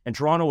Toronto. And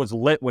Toronto was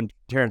lit when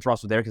Terrence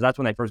Ross was there because that's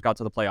when they first got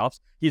to the playoffs.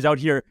 He's out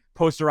here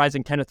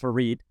posterizing Kenneth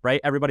Faried,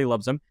 right? Everybody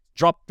loves him.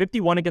 Dropped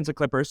 51 against the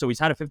Clippers, so he's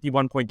had a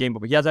 51-point game.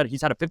 But he's had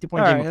a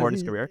 50-point game before in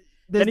his career.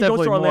 Then he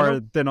goes to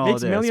Orlando,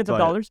 makes millions of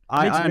dollars.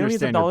 I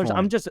understand your point.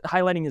 I'm just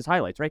highlighting his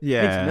highlights, right?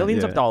 Yeah, makes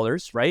millions of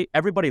dollars, right?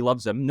 Everybody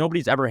loves him.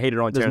 Nobody's ever hated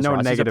on There's Terrence no Ross.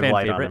 He's a negative fan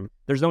light on favorite. him.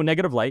 There's no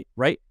negative light,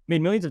 right?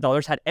 Made millions of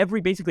dollars. Had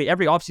basically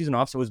every offseason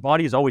off, so his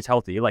body is always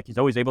healthy. Like he's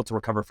always able to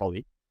recover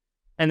fully.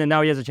 And then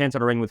now he has a chance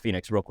at a ring with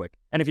Phoenix real quick.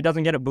 And if he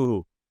doesn't get it,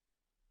 boo-hoo.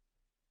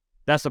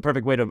 That's the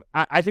perfect way to...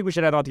 I think we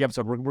should end off the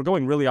episode. We're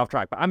going really off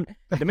track. But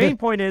the main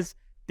point is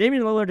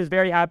Damian Lillard is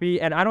very happy,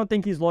 and I don't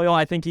think he's loyal.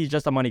 I think he's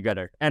just a money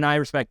getter, and I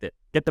respect it.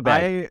 Get the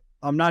bag.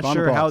 I'm not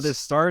sure how this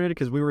started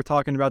because we were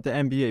talking about the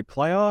NBA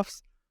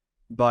playoffs,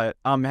 but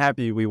I'm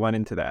happy we went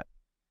into that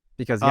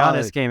because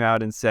Giannis came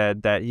out and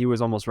said that he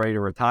was almost ready to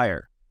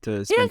retire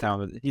to spend time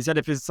with. He said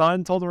if his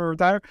son told him to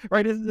retire,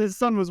 right? His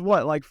son was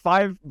what, like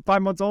five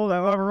months old,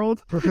 however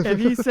old. If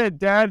he said,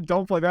 "Dad,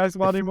 don't play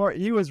basketball anymore,"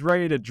 he was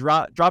ready to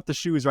drop the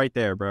shoes right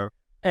there, bro.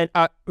 And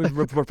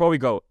before we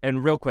go,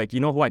 and real quick, you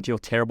know who I feel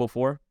terrible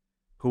for?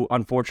 Who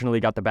unfortunately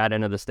got the bad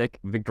end of the stick?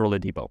 Victor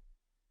Oladipo.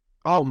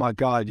 Oh my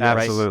God! Yeah,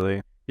 Absolutely.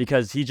 Right?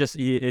 Because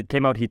it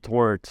came out he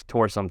tore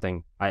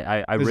something.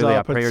 I really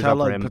have prayers up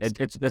for him.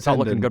 It's not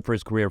looking good for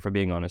his career, for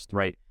being honest,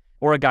 right?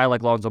 Or a guy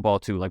like Lonzo Ball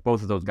too. Like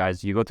both of those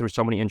guys, you go through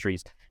so many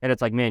injuries, and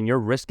it's like, man, you're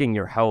risking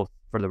your health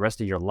for the rest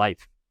of your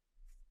life.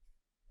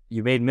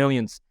 You made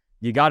millions.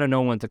 You got to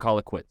know when to call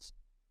it quits.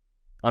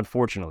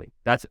 Unfortunately,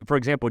 that's, for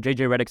example,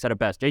 JJ Redick said it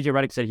best. JJ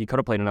Redick said he could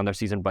have played another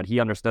season, but he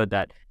understood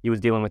that he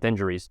was dealing with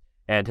injuries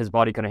and his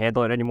body couldn't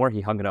handle it anymore.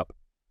 He hung it up.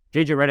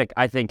 JJ Redick,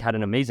 I think, had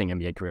an amazing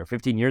NBA career.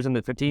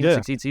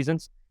 16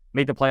 seasons.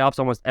 Made the playoffs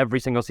almost every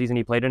single season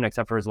he played in,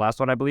 except for his last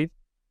one, I believe.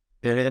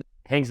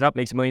 Hangs it up,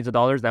 makes millions of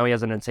dollars. Now he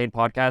has an insane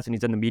podcast, and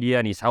he's in the media,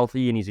 and he's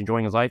healthy, and he's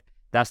enjoying his life.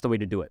 That's the way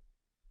to do it.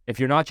 If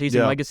you're not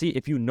chasing legacy,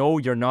 if you know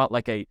you're not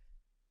like a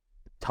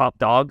top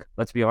dog,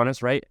 let's be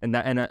honest, right? And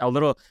a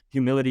little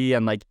humility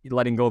and like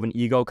letting go of an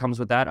ego comes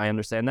with that. I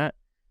understand that.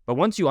 But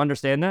once you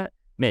understand that,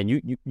 man,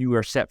 you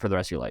are set for the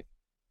rest of your life.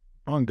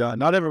 Oh God,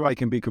 not everybody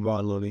can be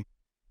Kevon Looney,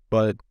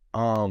 but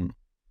I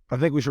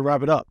think we should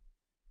wrap it up.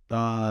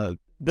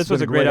 This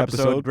was a great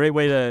episode. Great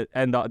way to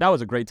end. That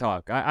was a great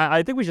talk.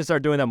 I think we should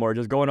start doing that more.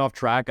 Just going off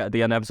track at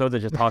the end of episodes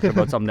and just talking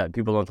about something that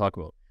people don't talk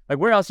about. Like,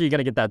 where else are you going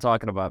to get that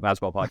talking about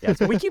basketball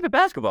podcast? We keep it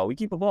basketball. We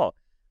keep it ball.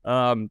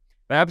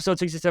 Episode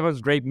 67 was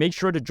great. Make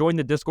sure to join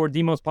the Discord,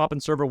 the most poppin'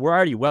 server. We're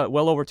already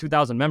well over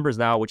 2,000 members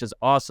now, which is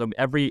awesome.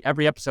 Every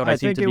episode I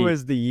seem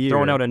to be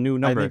throwing out a new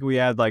number. I think we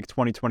had like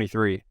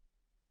 2023.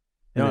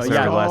 Last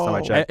time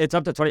I checked. It's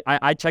up to 20.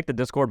 I checked the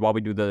Discord while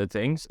we do the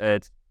things.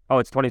 It's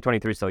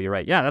 2023 still. You're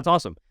right. Yeah, that's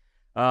awesome.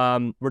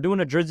 We're doing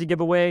a jersey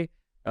giveaway.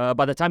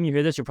 By the time you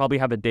hear this, you'll probably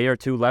have a day or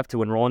two left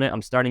to enroll in it.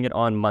 I'm starting it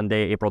on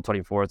Monday, April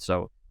 24th.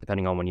 So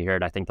depending on when you hear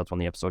it, I think that's when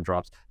the episode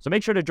drops. So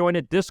make sure to join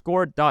it.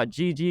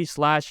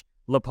 Discord.gg/LePodcast.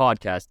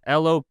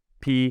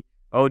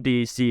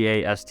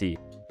 LOPODCAST.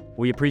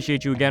 We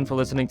appreciate you again for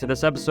listening to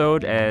this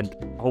episode, and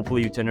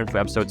hopefully you tune in for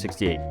episode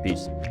 68.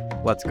 Peace.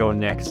 Let's go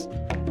Knicks.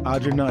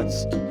 Odds your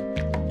nuts.